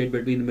differentiate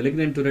between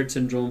malignant Tourette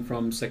syndrome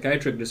from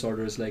psychiatric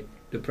disorders like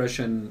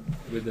depression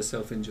with the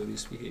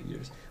self-injurious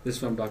behaviors? This is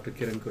from Dr.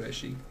 Kiran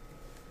Qureshi.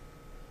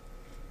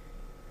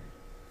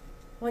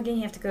 Well, again,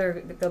 you have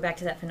to go back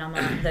to that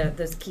phenomenon,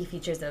 those key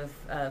features of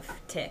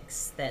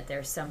tics, that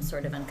there's some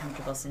sort of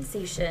uncomfortable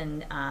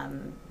sensation,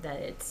 that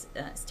it's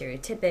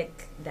stereotypic,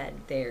 that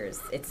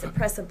it's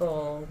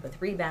suppressible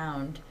with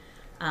rebound,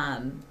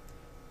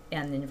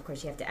 and then of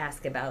course you have to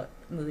ask about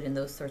mood and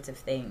those sorts of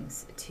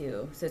things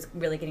too. So it's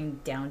really getting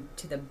down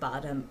to the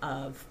bottom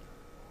of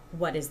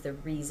what is the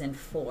reason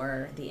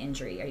for the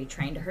injury. Are you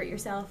trying to hurt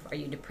yourself? Are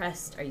you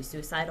depressed? Are you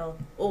suicidal?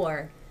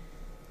 Or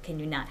can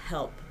you not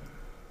help?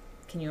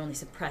 Can you only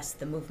suppress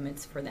the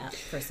movements for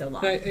so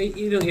long?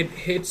 It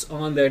hits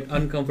on that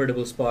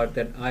uncomfortable spot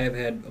that I have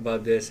had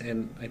about this,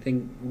 and I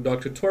think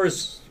Dr.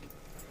 Torres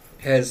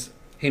has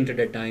hinted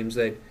at times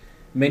that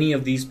many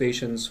of these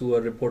patients who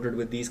are reported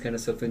with these kind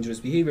of self-injurious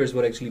behaviors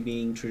were actually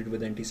being treated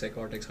with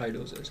antipsychotics, high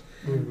doses.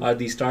 Mhm. Are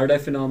these tardive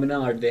phenomena?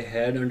 Are they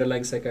had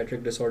underlying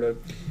psychiatric disorder?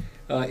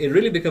 It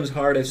really becomes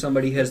hard if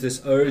somebody has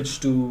this urge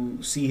to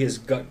see his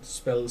gut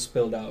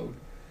spilled out,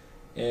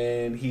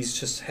 and he's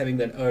just having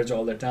that urge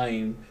all the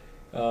time,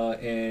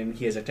 and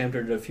he has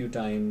attempted it a few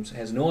times,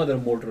 has no other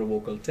motor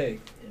vocal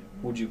tic,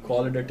 would you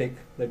call it a tic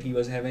that he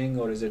was having,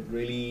 or is it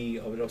really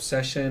an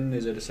obsession?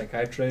 Is it a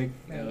psychiatric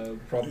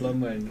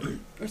problem? And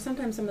Or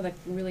sometimes some of the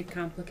really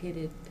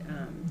complicated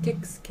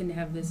tics can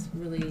have this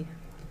really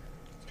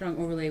strong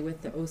overlay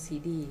with the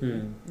OCD.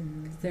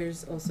 'Cause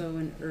there's also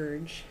an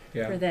urge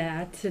for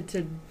that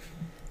to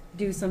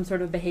do some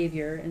sort of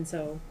behavior, and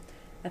so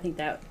I think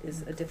that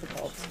is a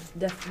difficult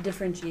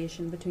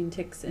differentiation between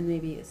tics and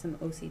maybe some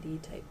OCD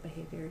type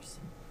behaviors.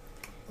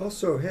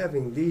 Also,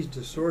 having these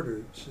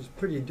disorders is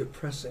pretty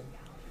depressing,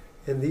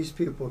 and these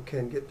people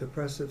can get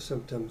depressive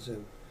symptoms,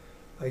 and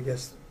I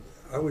guess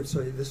I would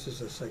say this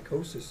is a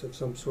psychosis of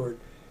some sort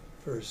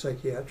for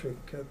psychiatric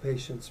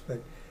patients,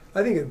 but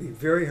I think it'd be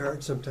very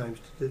hard sometimes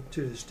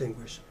to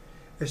distinguish,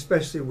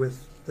 especially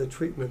with the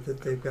treatment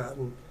that they've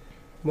gotten.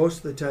 Most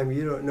of the time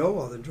you don't know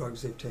all the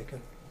drugs they've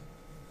taken.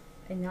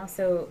 And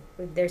also,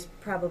 there's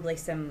probably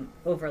some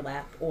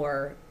overlap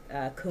or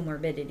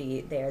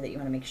comorbidity there that you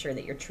want to make sure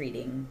that you're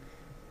treating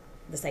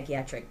the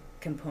psychiatric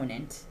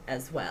component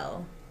as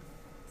well.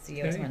 So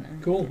you always want to.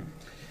 Cool.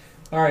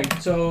 All right.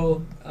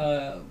 So,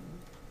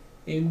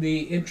 in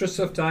the interest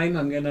of time,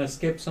 I'm gonna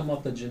skip some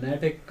of the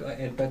genetic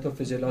and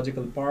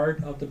pathophysiological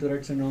part of the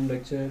Tourette syndrome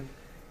lecture.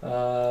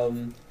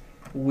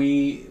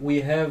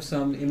 We have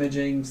some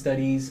imaging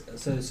studies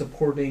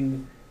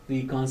supporting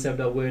the concept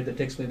of where the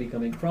tics may be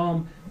coming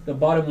from. The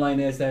bottom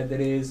line is that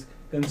there is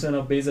concern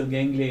of basal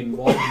ganglia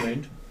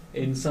involvement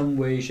in some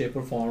way, shape,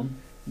 or form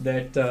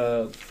that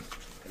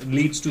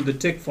leads to the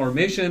tic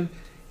formation,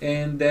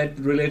 and that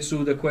relates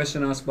to the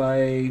question asked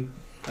by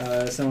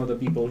some of the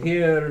people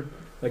here.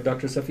 Like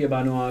Dr. Safia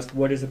Banu asked,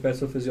 what is the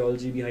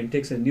pathophysiology behind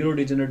tics and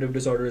neurodegenerative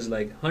disorders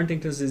like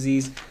Huntington's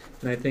disease?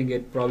 And I think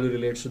it probably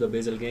relates to the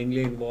basal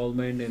ganglia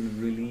involvement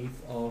and relief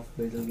of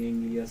basal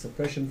ganglia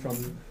suppression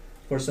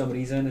for some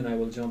reason, and I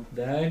will jump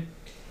that.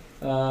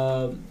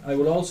 I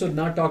will also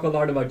not talk a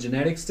lot about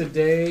genetics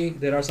today.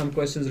 There are some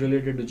questions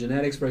related to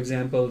genetics. For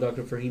example,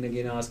 Dr. Farheen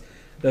again asked,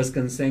 does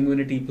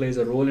consanguinity plays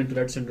a role in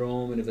Tourette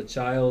syndrome? And if a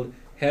child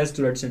has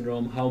Tourette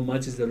syndrome, how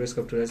much is the risk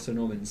of Tourette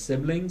syndrome in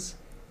siblings?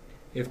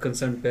 If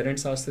concerned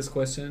parents ask this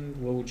question,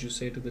 what would you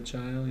say to the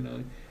child? You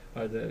know,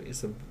 are the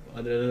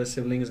other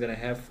siblings going to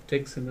have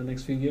tics in the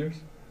next few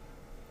years?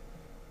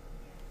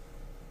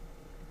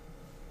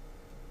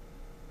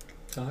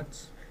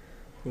 Thoughts?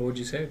 What would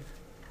you say?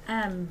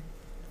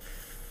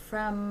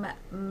 From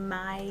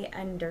my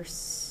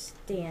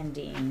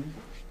understanding,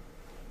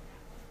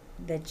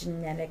 the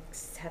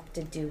genetics have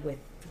to do with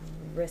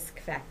risk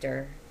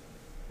factor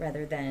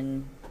rather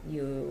than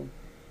you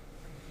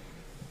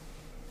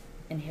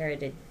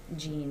inherited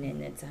gene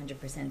and it's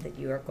 100% that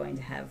you are going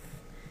to have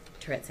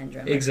Tourette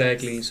syndrome.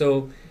 Exactly.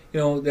 So, you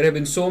know, there have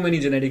been so many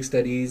genetic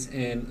studies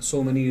and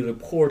so many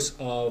reports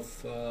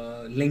of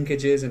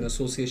linkages and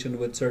association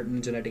with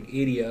certain genetic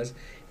areas.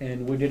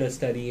 And we did a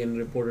study and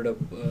reported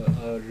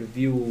a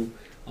review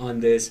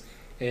on this.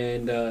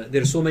 And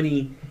there are so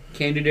many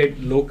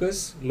candidate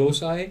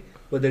loci,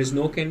 but there is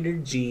no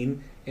candidate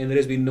gene, and there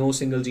has been no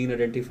single gene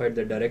identified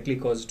that directly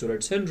causes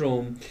Tourette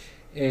syndrome.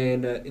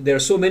 And there are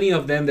so many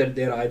of them that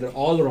they're either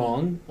all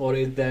wrong or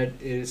that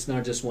it's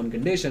not just one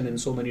condition, and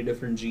so many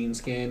different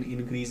genes can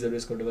increase the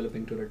risk of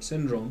developing Tourette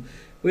syndrome,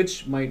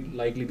 which might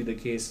likely be the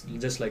case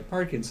just like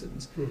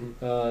Parkinson's.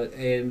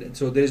 And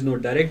so there is no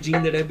direct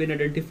gene that have been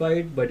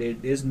identified, but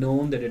it is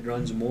known that it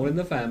runs more in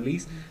the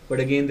families. But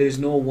again, there is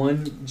no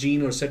one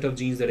gene or set of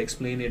genes that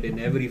explain it in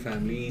every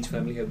family. Each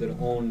family have their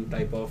own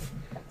type of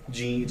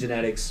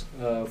genetics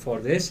for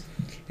this,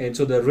 and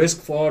so the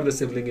risk for the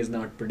sibling is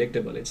not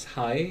predictable. It's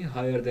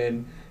higher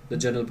than the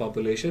general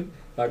population,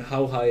 but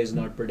how high is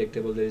not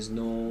predictable. There is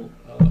no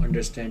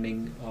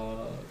understanding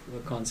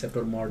concept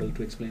or model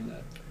to explain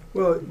that.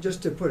 Well,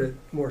 just to put it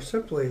more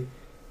simply,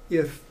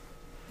 if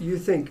you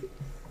think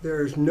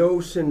there's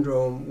no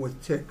syndrome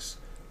with tics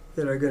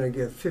that are going to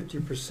give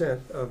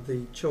 50% of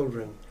the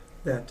children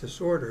that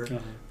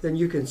disorder, then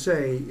you can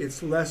say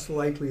it's less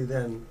likely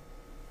than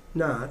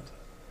not.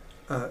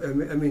 I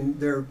mean,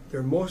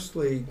 they're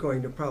mostly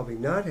going to probably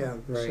not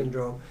have the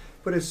syndrome,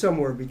 but it's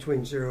somewhere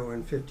between 0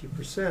 and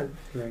 50%.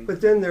 Right.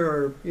 But then there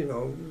are, you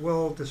know,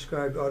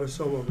 well-described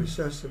autosomal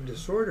recessive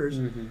disorders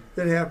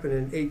that happen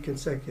in 8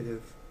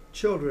 consecutive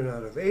children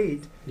out of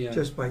 8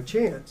 just by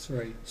chance.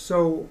 Right.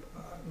 So,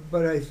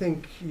 but I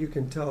think you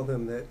can tell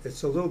them that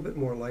it's a little bit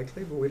more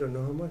likely, but we don't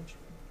know how much.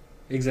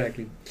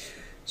 Exactly.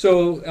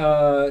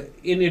 So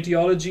in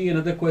etiology,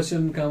 another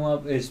question come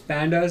up is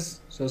pandas.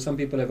 So some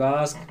people have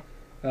asked,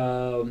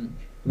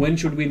 when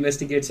should we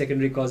investigate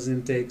secondary causes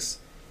in tics,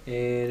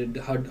 and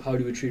how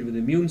do we treat with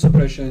immune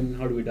suppression?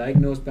 How do we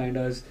diagnose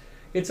pandas?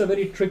 It's a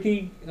very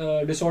tricky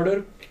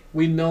disorder.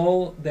 We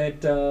know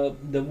that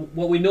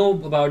what we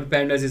know about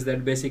pandas is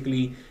that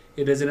basically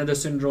it is another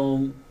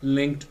syndrome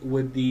linked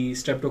with the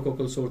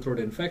streptococcal sore throat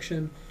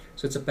infection.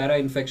 So it's a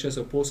para-infectious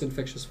or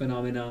post-infectious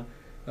phenomena,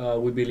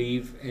 we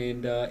believe,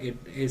 and it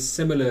is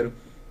similar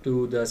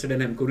to the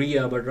Sydenham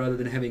chorea, but rather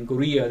than having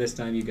chorea, this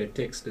time you get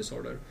tics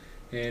disorder.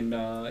 And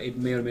it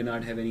may or may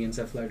not have any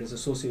encephalitis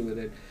associated with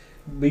it.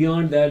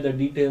 Beyond that, the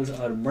details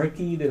are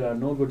murky. There are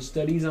no good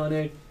studies on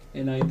it,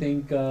 and I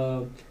think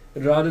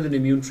rather than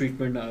immune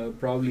treatment,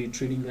 probably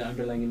treating the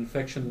underlying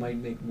infection might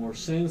make more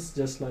sense,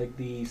 just like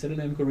the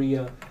Sydenham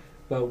chorea,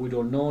 but we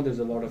don't know. There's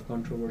a lot of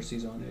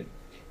controversies on it.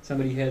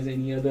 Somebody has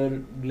any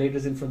other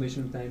latest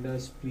information behind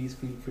us, please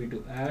feel free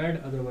to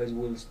add. Otherwise,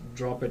 we'll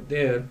drop it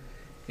there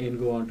and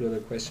go on to other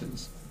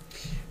questions.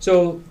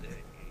 So,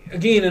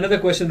 again, another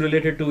question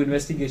related to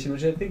investigation,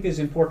 which I think is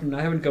important,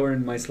 I haven't covered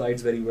in my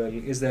slides very well,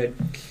 is that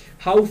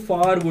how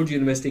far would you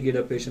investigate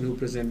a patient who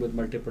present with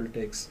multiple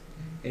tics?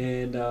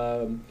 And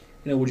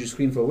would you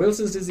screen for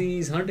Wilson's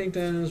disease,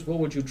 Huntington's? What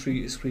would you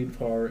screen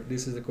for?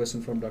 This is a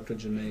question from Dr.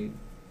 Junaid.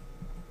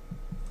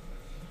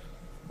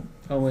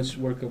 How much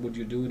workup would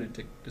you do in a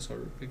tic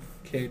disorder, a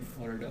kid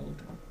or adult?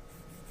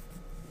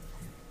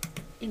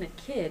 In a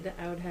kid,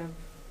 I would have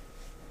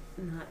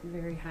not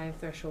very high of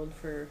threshold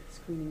for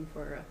screening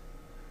for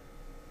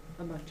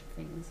a bunch of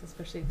things,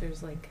 especially if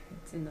there's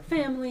it's in the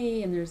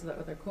family and there's the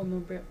other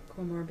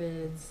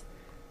comorbids.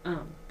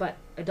 But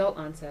adult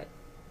onset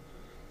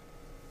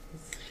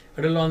is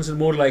Adult onset is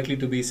more likely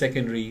to be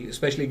secondary,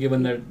 especially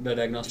given that the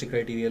diagnostic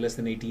criteria less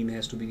than 18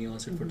 has to be the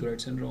onset for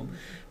Tourette syndrome.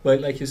 But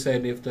like you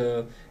said, if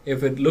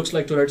it looks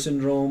like Tourette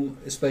syndrome,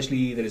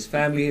 especially there is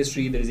family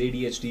history, there is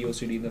ADHD,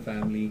 OCD in the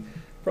family,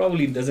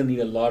 probably doesn't need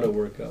a lot of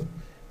workup.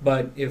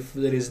 But if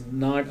there is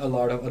not a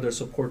lot of other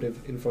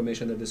supportive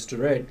information that is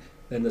Tourette,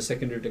 then the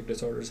secondary tic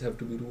disorders have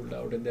to be ruled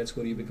out, and that's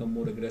where you become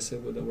more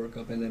aggressive with the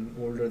workup. And then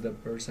older the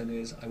person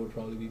is, I would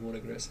probably be more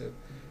aggressive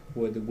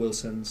with the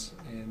Wilson's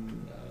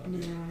and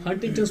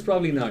Huntington's.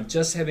 Probably not.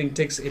 Just having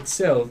tics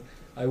itself,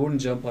 I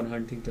wouldn't jump on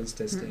Huntington's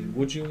testing.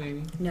 Would you,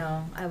 Amy?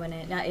 No, I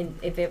wouldn't. Not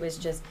if it was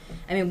just,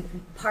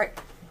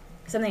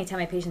 something I tell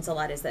my patients a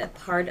lot is that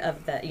part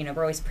of the,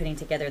 we're always putting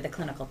together the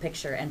clinical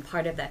picture, and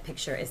part of that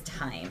picture is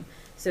time.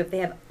 So if they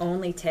have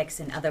only tics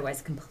and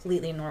otherwise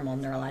completely normal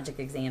neurologic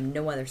exam,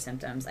 no other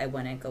symptoms, I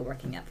wouldn't go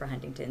working up for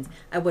Huntington's.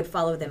 I would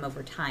follow them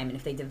over time, and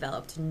if they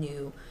developed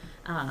new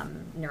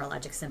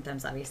neurologic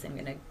symptoms, obviously I'm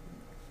going to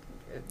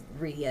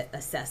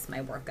reassess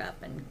my workup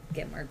and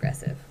get more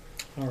aggressive.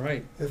 All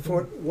right.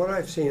 For what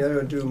I've seen, I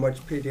don't do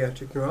much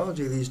pediatric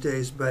neurology these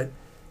days, but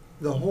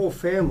the whole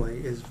family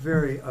is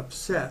very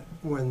upset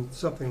when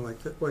something like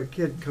that, when a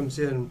kid comes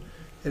in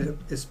and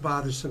it's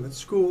bothersome at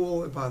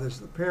school, it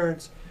bothers the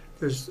parents.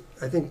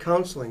 I think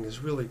counseling is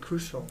really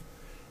crucial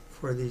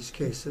for these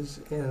cases,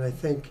 and I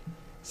think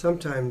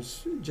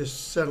sometimes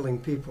just settling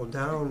people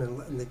down and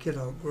letting the kid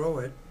outgrow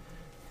it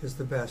is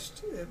the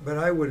best. But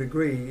I would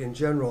agree, in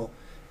general,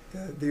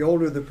 the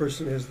older the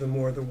person is, the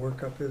more the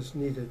workup is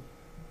needed.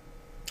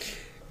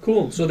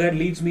 Cool. So that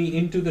leads me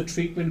into the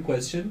treatment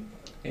question.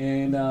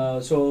 And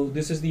so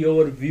this is the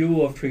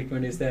overview of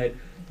treatment, is that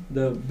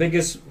the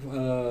biggest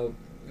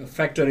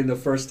factor in the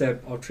first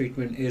step of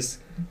treatment is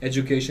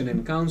education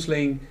and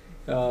counseling.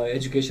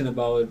 Education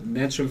about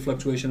natural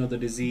fluctuation of the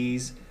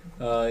disease.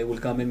 It will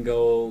come and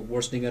go,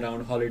 worsening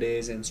around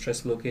holidays and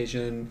stressful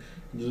occasion,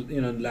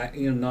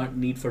 not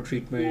need for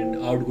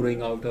treatment,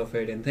 outgrowing out of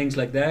it, and things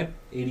like that,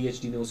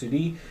 ADHD and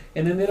OCD.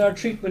 And then there are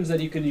treatments that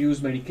you can use,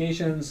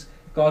 medications.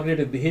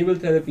 Cognitive behavioral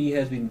therapy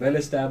has been well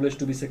established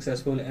to be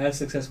successful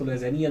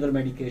as any other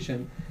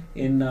medication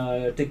in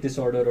tic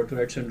disorder or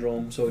Tourette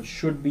syndrome, so it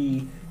should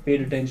be paid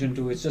attention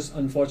to. It's just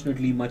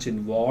unfortunately much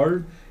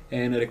involved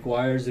and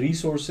requires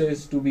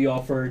resources to be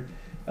offered.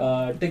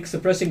 Tic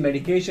suppressing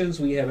medications,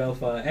 we have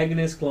alpha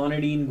agonists,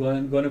 clonidine,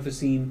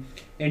 guanfacine,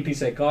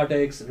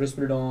 antipsychotics,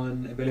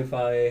 risperidone,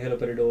 Abilify,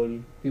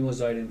 haloperidol,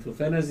 pimozide, and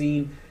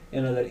flufenazine,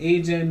 and other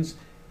agents.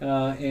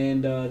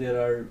 And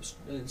there are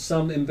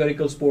some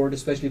empirical support,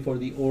 especially for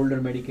the older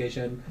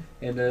medication,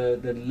 and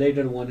the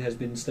later one has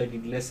been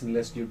studied less and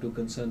less due to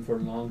concern for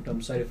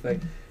long-term side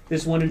effect.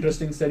 This one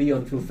interesting study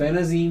on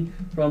flufenazine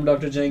from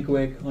Dr.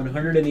 Jankovic on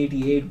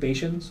 188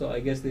 patients, so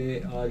I guess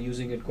they are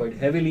using it quite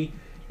heavily,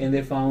 and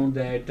they found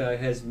that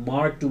has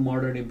marked to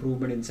moderate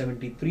improvement in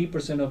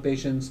 73% of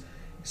patients,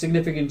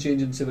 significant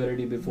change in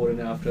severity before and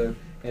after,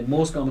 and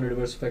most common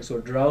adverse effects were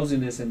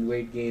drowsiness and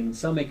weight gain,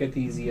 some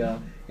akathisia,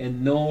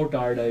 and no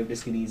tardive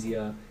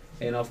dyskinesia.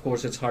 And of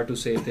course, it's hard to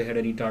say if they had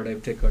any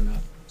tardive tic or not.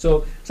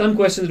 So, some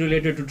questions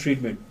related to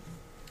treatment.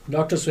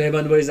 Dr. Suhaib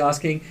Anwar is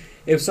asking,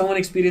 if someone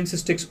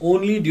experiences tics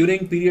only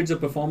during periods of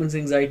performance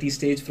anxiety,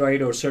 stage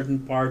fright, or certain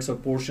parts or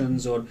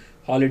portions or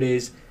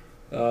holidays,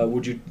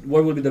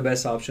 what would be the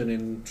best option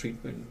in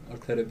treatment or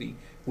therapy?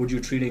 Would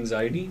you treat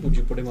anxiety? Would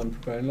you put him on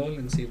propranolol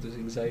and see if this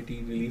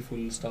anxiety relief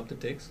will stop the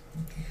tics?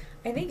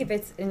 I think if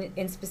it's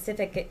in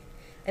specific,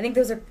 I think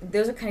those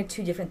are kind of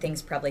two different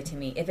things probably to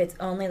me. If it's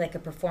only like a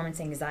performance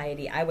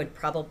anxiety, I would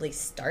probably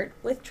start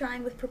with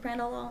trying with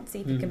propranolol and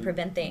see if you can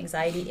prevent the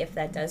anxiety, if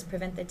that does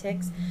prevent the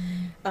tics.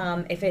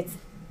 If it's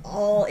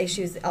all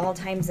issues, all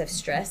times of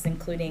stress,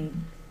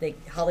 including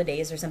like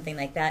holidays or something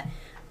like that,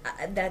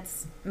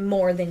 that's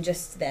more than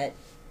just that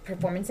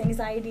performance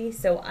anxiety.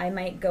 So I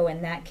might go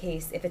in that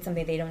case, if it's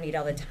something they don't need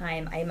all the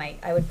time,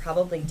 I would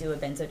probably do a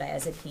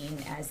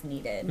benzodiazepine as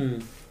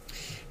needed.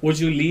 Would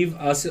you leave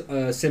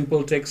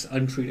simple tics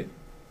untreated?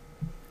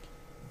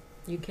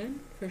 You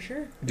can. For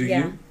sure. Do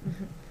Yeah. you?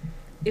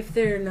 If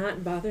they're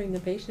not bothering the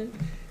patient.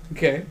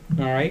 Okay,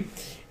 all right.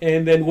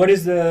 And then what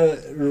is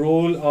the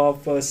role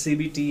of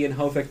CBT and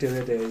how effective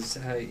it is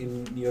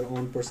in your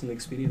own personal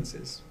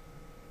experiences?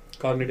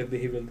 Cognitive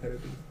behavioral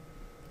therapy.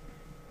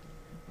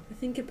 I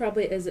think it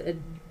probably is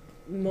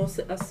most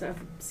of us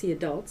see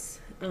adults.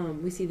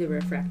 We see the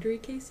refractory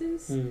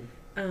cases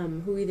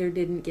who either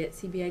didn't get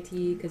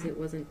CBIT because it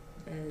wasn't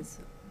as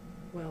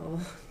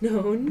well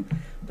known,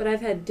 but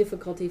I've had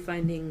difficulty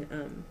finding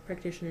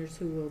practitioners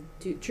who will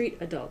treat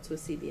adults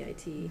with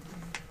CBIT,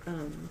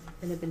 and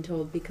have been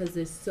told because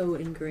they're so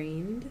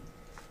ingrained,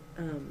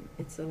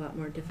 it's a lot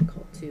more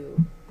difficult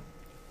to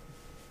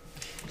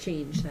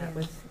change that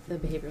with the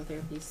behavioral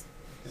therapies.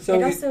 So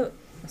it also,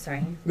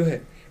 sorry. go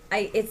ahead.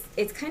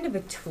 It's kind of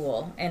a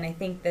tool, and I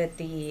think that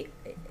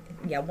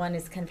one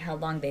is kind of how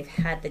long they've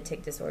had the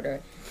tic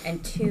disorder,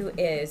 and two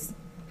is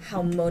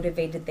how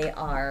motivated they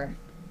are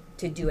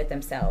to do it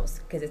themselves,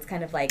 because it's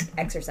kind of like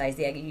exercise.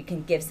 You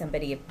can give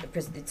somebody a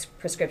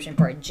prescription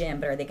for a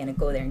gym, but are they going to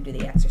go there and do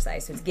the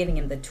exercise? So it's giving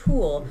them the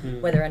tool,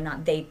 whether or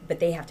not they're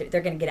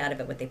going to get out of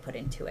it what they put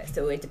into it.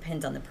 So it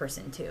depends on the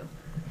person too.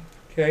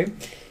 Okay,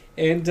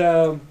 and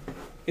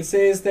it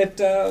says that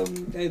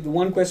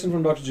one question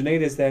from Dr. Junaid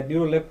is that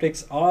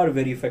neuroleptics are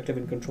very effective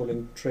in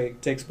controlling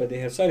tics, but they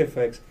have side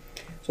effects.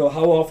 So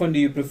how often do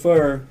you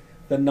prefer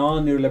the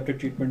non-neuroleptic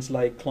treatments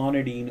like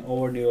clonidine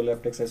over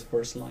neuroleptics as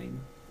first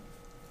line?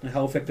 And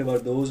how effective are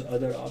those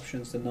other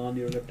options, the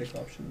non-neuroleptic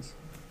options?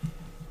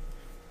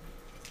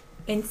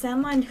 In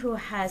someone who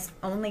has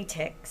only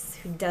tics,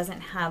 who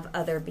doesn't have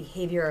other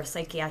behavior or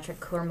psychiatric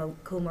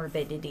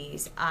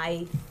comorbidities,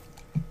 I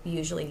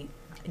usually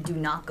do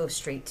not go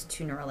straight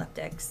to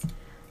neuroleptics.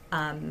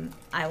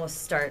 I will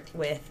start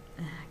with,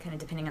 kind of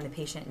depending on the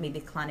patient, maybe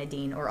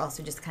clonidine, or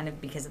also just kind of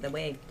because of the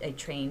way I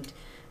trained,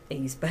 I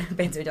use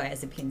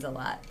benzodiazepines a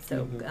lot.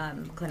 So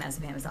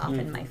clonazepam is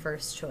often my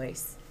first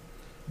choice.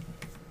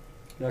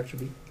 Dr.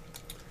 B?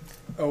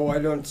 Oh, I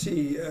don't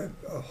see a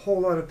whole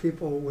lot of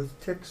people with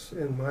tics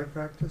in my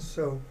practice,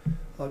 so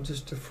I'll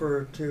just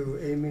defer to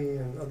Amy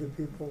and other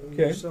people and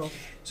Okay. yourself.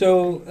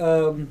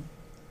 So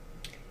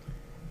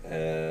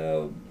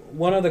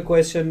one other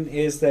question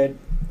is that,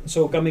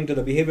 so coming to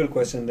the behavioral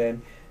question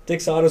then,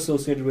 tics are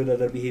associated with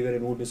other behavior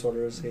and mood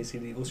disorders,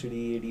 OCD,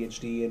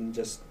 ADHD, and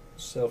just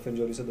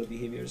self-injurious other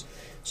behaviors.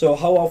 So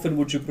how often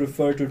would you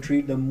prefer to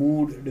treat the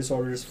mood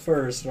disorders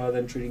first rather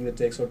than treating the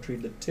tics, or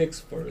treat the tics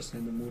first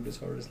and the mood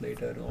disorders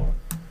later? Or Well,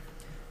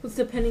 it's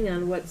depending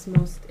on what's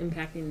most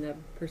impacting the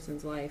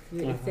person's life.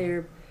 If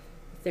they're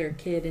a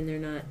kid and they're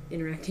not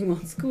interacting well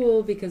in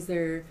school because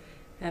they're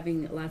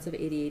having lots of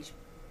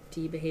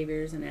ADHD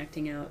behaviors and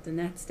acting out, then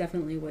that's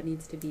definitely what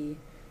needs to be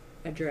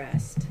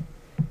addressed.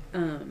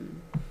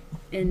 And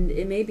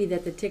it may be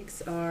that the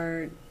tics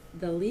are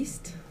the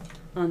least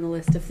on the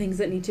list of things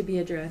that need to be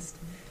addressed,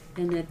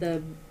 and that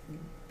the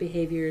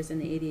behaviors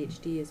and the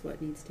ADHD is what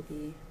needs to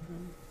be.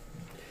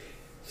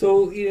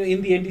 So,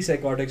 in the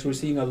antipsychotics, we're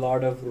seeing a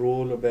lot of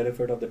role or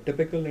benefit of the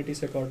typical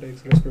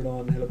antipsychotics,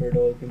 risperidone,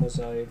 haloperidol,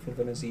 pimoside,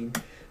 fluphenazine.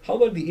 How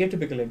about the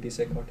atypical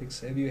antipsychotics?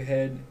 Have you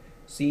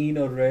seen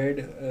or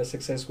read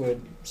success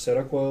with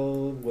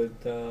Seroquel,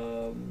 with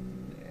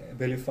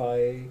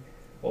Abilify,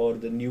 or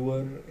the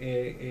newer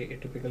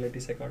atypical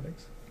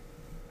antipsychotics?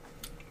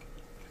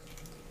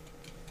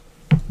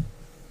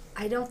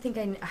 I don't think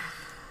I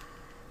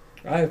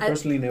have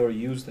personally never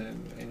used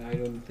them, and I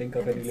don't think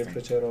of I any think so.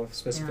 literature of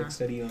specific Yeah.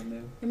 study on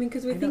them. I mean,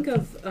 because we I think don't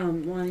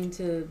of wanting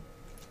to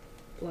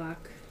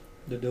block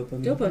The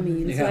dopamine.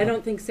 dopamine, so Yeah. I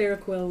don't think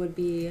Seroquel would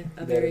be a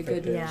That very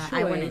good effective. Yeah, choice.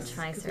 I wouldn't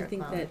try 'cause I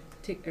think Seroquel.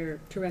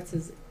 that Tourette's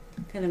is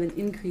kind of an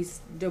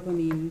increased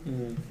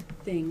dopamine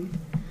thing,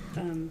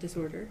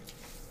 disorder.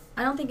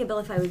 I don't think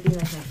Abilify would be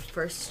like my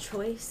first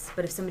choice,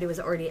 but if somebody was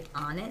already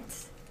on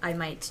it, I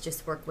might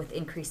just work with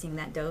increasing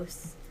that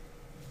dose,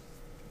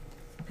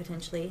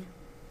 potentially.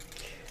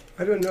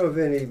 I don't know of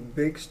any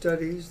big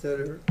studies that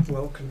are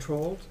well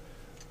controlled,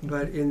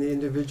 but in the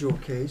individual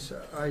case,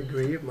 I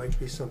agree it might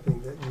be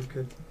something that you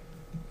could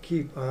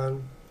keep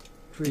on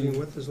treating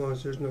with as long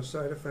as there's no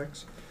side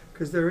effects,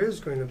 because there is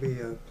going to be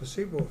a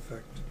placebo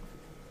effect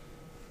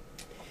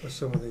with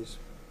some of these.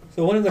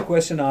 So one of the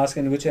questions asked,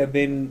 and which I've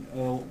been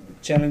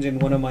challenged in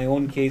one of my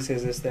own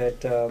cases, is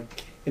that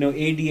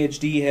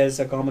ADHD has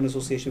a common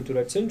association with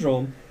Tourette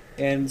syndrome,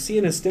 and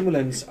CNS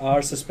stimulants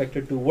are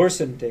suspected to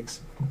worsen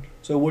tics.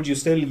 So would you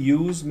still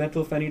use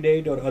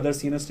methylphenidate or other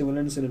CNS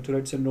stimulants in a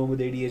Tourette syndrome with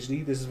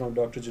ADHD? This is from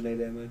Dr.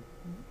 Junaid Ahmed.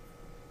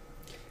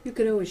 You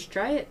could always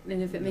try it,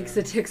 and if it makes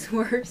the tics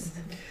worse,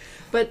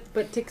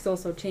 but tics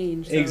also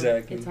change. So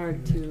Exactly. it's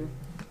hard to.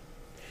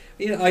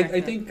 I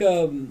think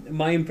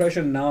my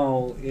impression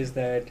now is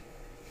that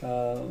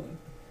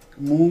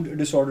mood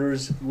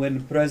disorders,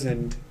 when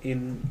present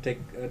in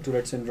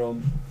Tourette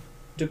syndrome,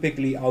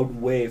 typically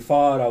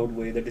far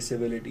outweigh the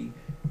disability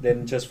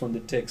than just from the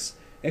tics.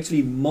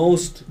 Actually,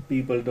 most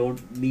people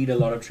don't need a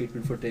lot of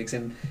treatment for tics,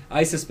 and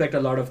I suspect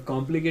a lot of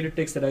complicated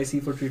tics that I see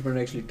for treatment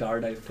are actually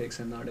tardive tics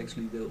and not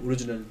actually the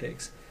original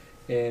tics.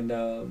 And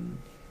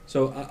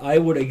So I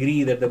would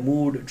agree that the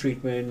mood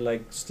treatment,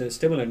 like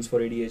stimulants for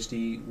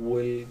ADHD,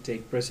 will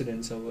take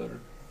precedence over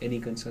any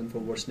concern for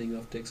worsening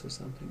of tics or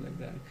something like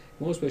that.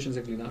 Most patients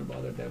actually not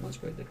bothered that much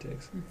by the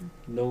tics.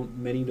 No,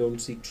 many don't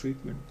seek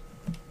treatment.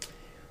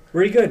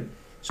 Very good.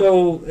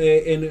 So,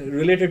 in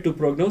related to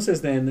prognosis,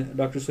 then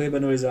Dr. Sohaib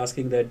Anwar is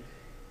asking that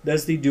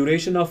does the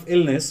duration of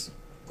illness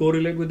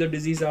correlate with the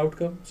disease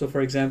outcome? So,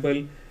 for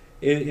example,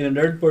 in an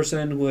adult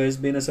person who has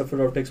been a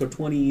sufferer of tics for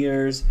 20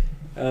 years,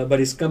 but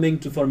is coming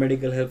for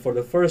medical help for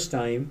the first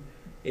time,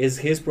 is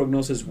his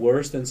prognosis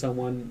worse than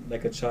someone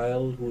like a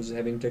child who's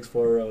having tics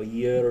for a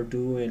year or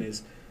two and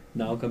is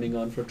now coming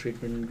on for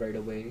treatment right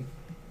away?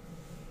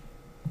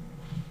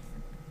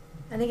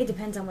 I think it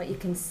depends on what you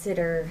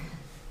consider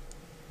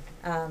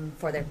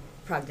for their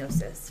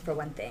prognosis, for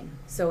one thing.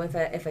 So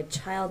if a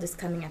child is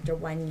coming after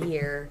 1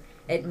 year,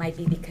 it might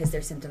be because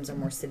their symptoms are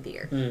more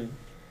severe.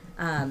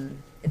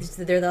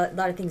 So there are a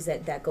lot of things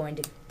that go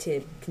into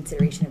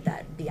consideration of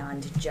that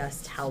beyond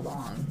just how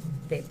long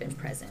they've been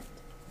present.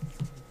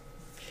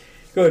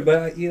 Good,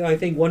 but I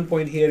think one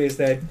point here is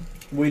that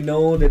we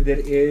know that there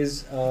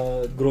is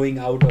growing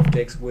out of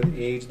tics. With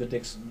age, the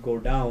tics go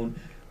down.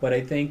 But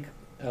I think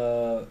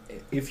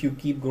if you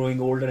keep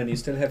growing older and you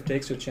still have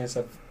tics, your chance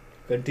of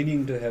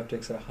continuing to have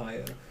tics are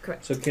higher.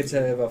 Correct. So kids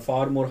have a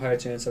far more higher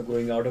chance of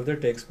growing out of their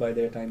tics by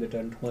the time they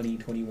turn 20,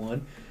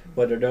 21.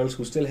 But adults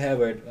who still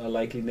have it are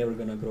likely never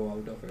going to grow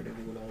out of it. They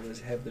will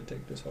always have the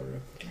tic disorder.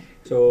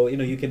 So,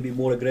 you can be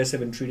more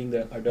aggressive in treating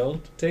the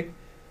adult tic,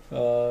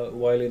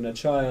 while in a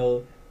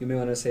child, you may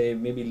want to say,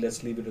 maybe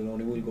let's leave it alone.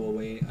 It will go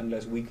away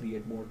unless we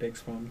create more tics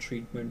from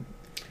treatment.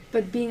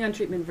 But being on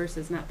treatment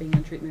versus not being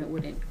on treatment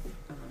wouldn't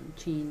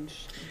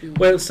change.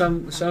 Well,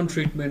 some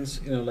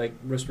treatments, like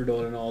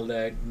Risperdal and all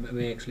that,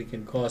 may actually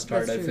can cause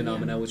That's tardive true,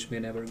 phenomena, yeah. which may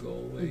never go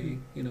away.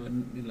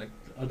 In like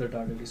other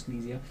tardive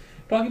dyskinesia.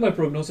 Talking about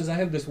prognosis, I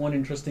have this one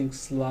interesting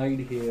slide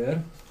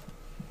here.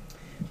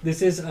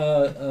 This is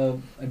a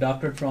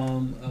doctor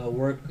from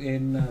work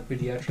in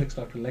pediatrics,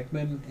 Dr.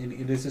 Leckman, and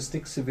it is a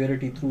tic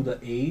severity through the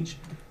age.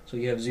 So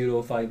you have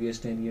 0, 5 years,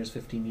 10 years,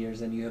 15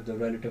 years, and you have the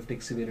relative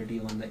tic severity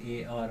on the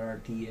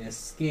ARRTS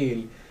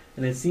scale.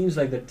 And it seems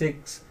like the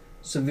tics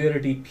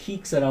severity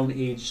peaks around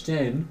age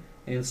 10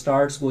 and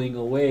starts going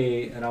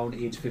away around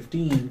age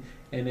 15.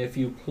 And if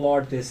you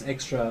plot this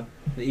extra,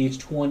 the age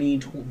 20,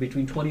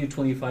 between 20 and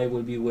 25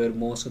 will be where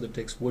most of the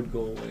tics would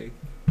go away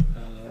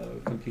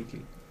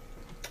completely.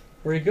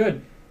 Very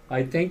good.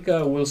 I think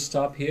we'll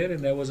stop here,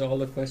 and that was all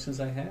the questions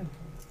I had.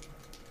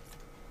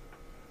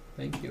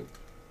 Thank you.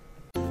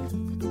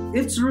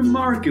 It's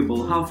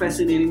remarkable how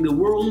fascinating the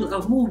world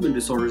of movement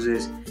disorders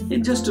is,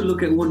 and just to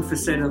look at one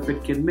facet of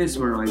it can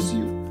mesmerize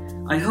you.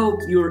 I hope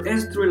you're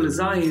as thrilled as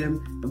I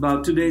am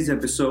about today's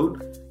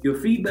episode. Your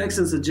feedbacks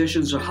and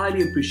suggestions are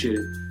highly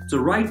appreciated. So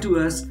write to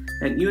us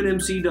at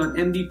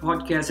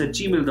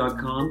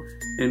unmc.mdpodcast@gmail.com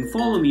and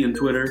follow me on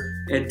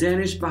Twitter at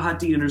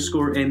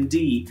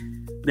DanishBhatti_MD.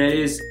 That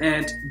is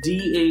at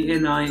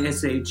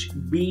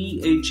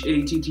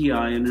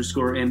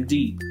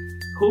DANISHBHATTI_MD.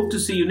 Hope to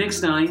see you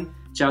next time.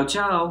 Ciao,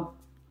 ciao.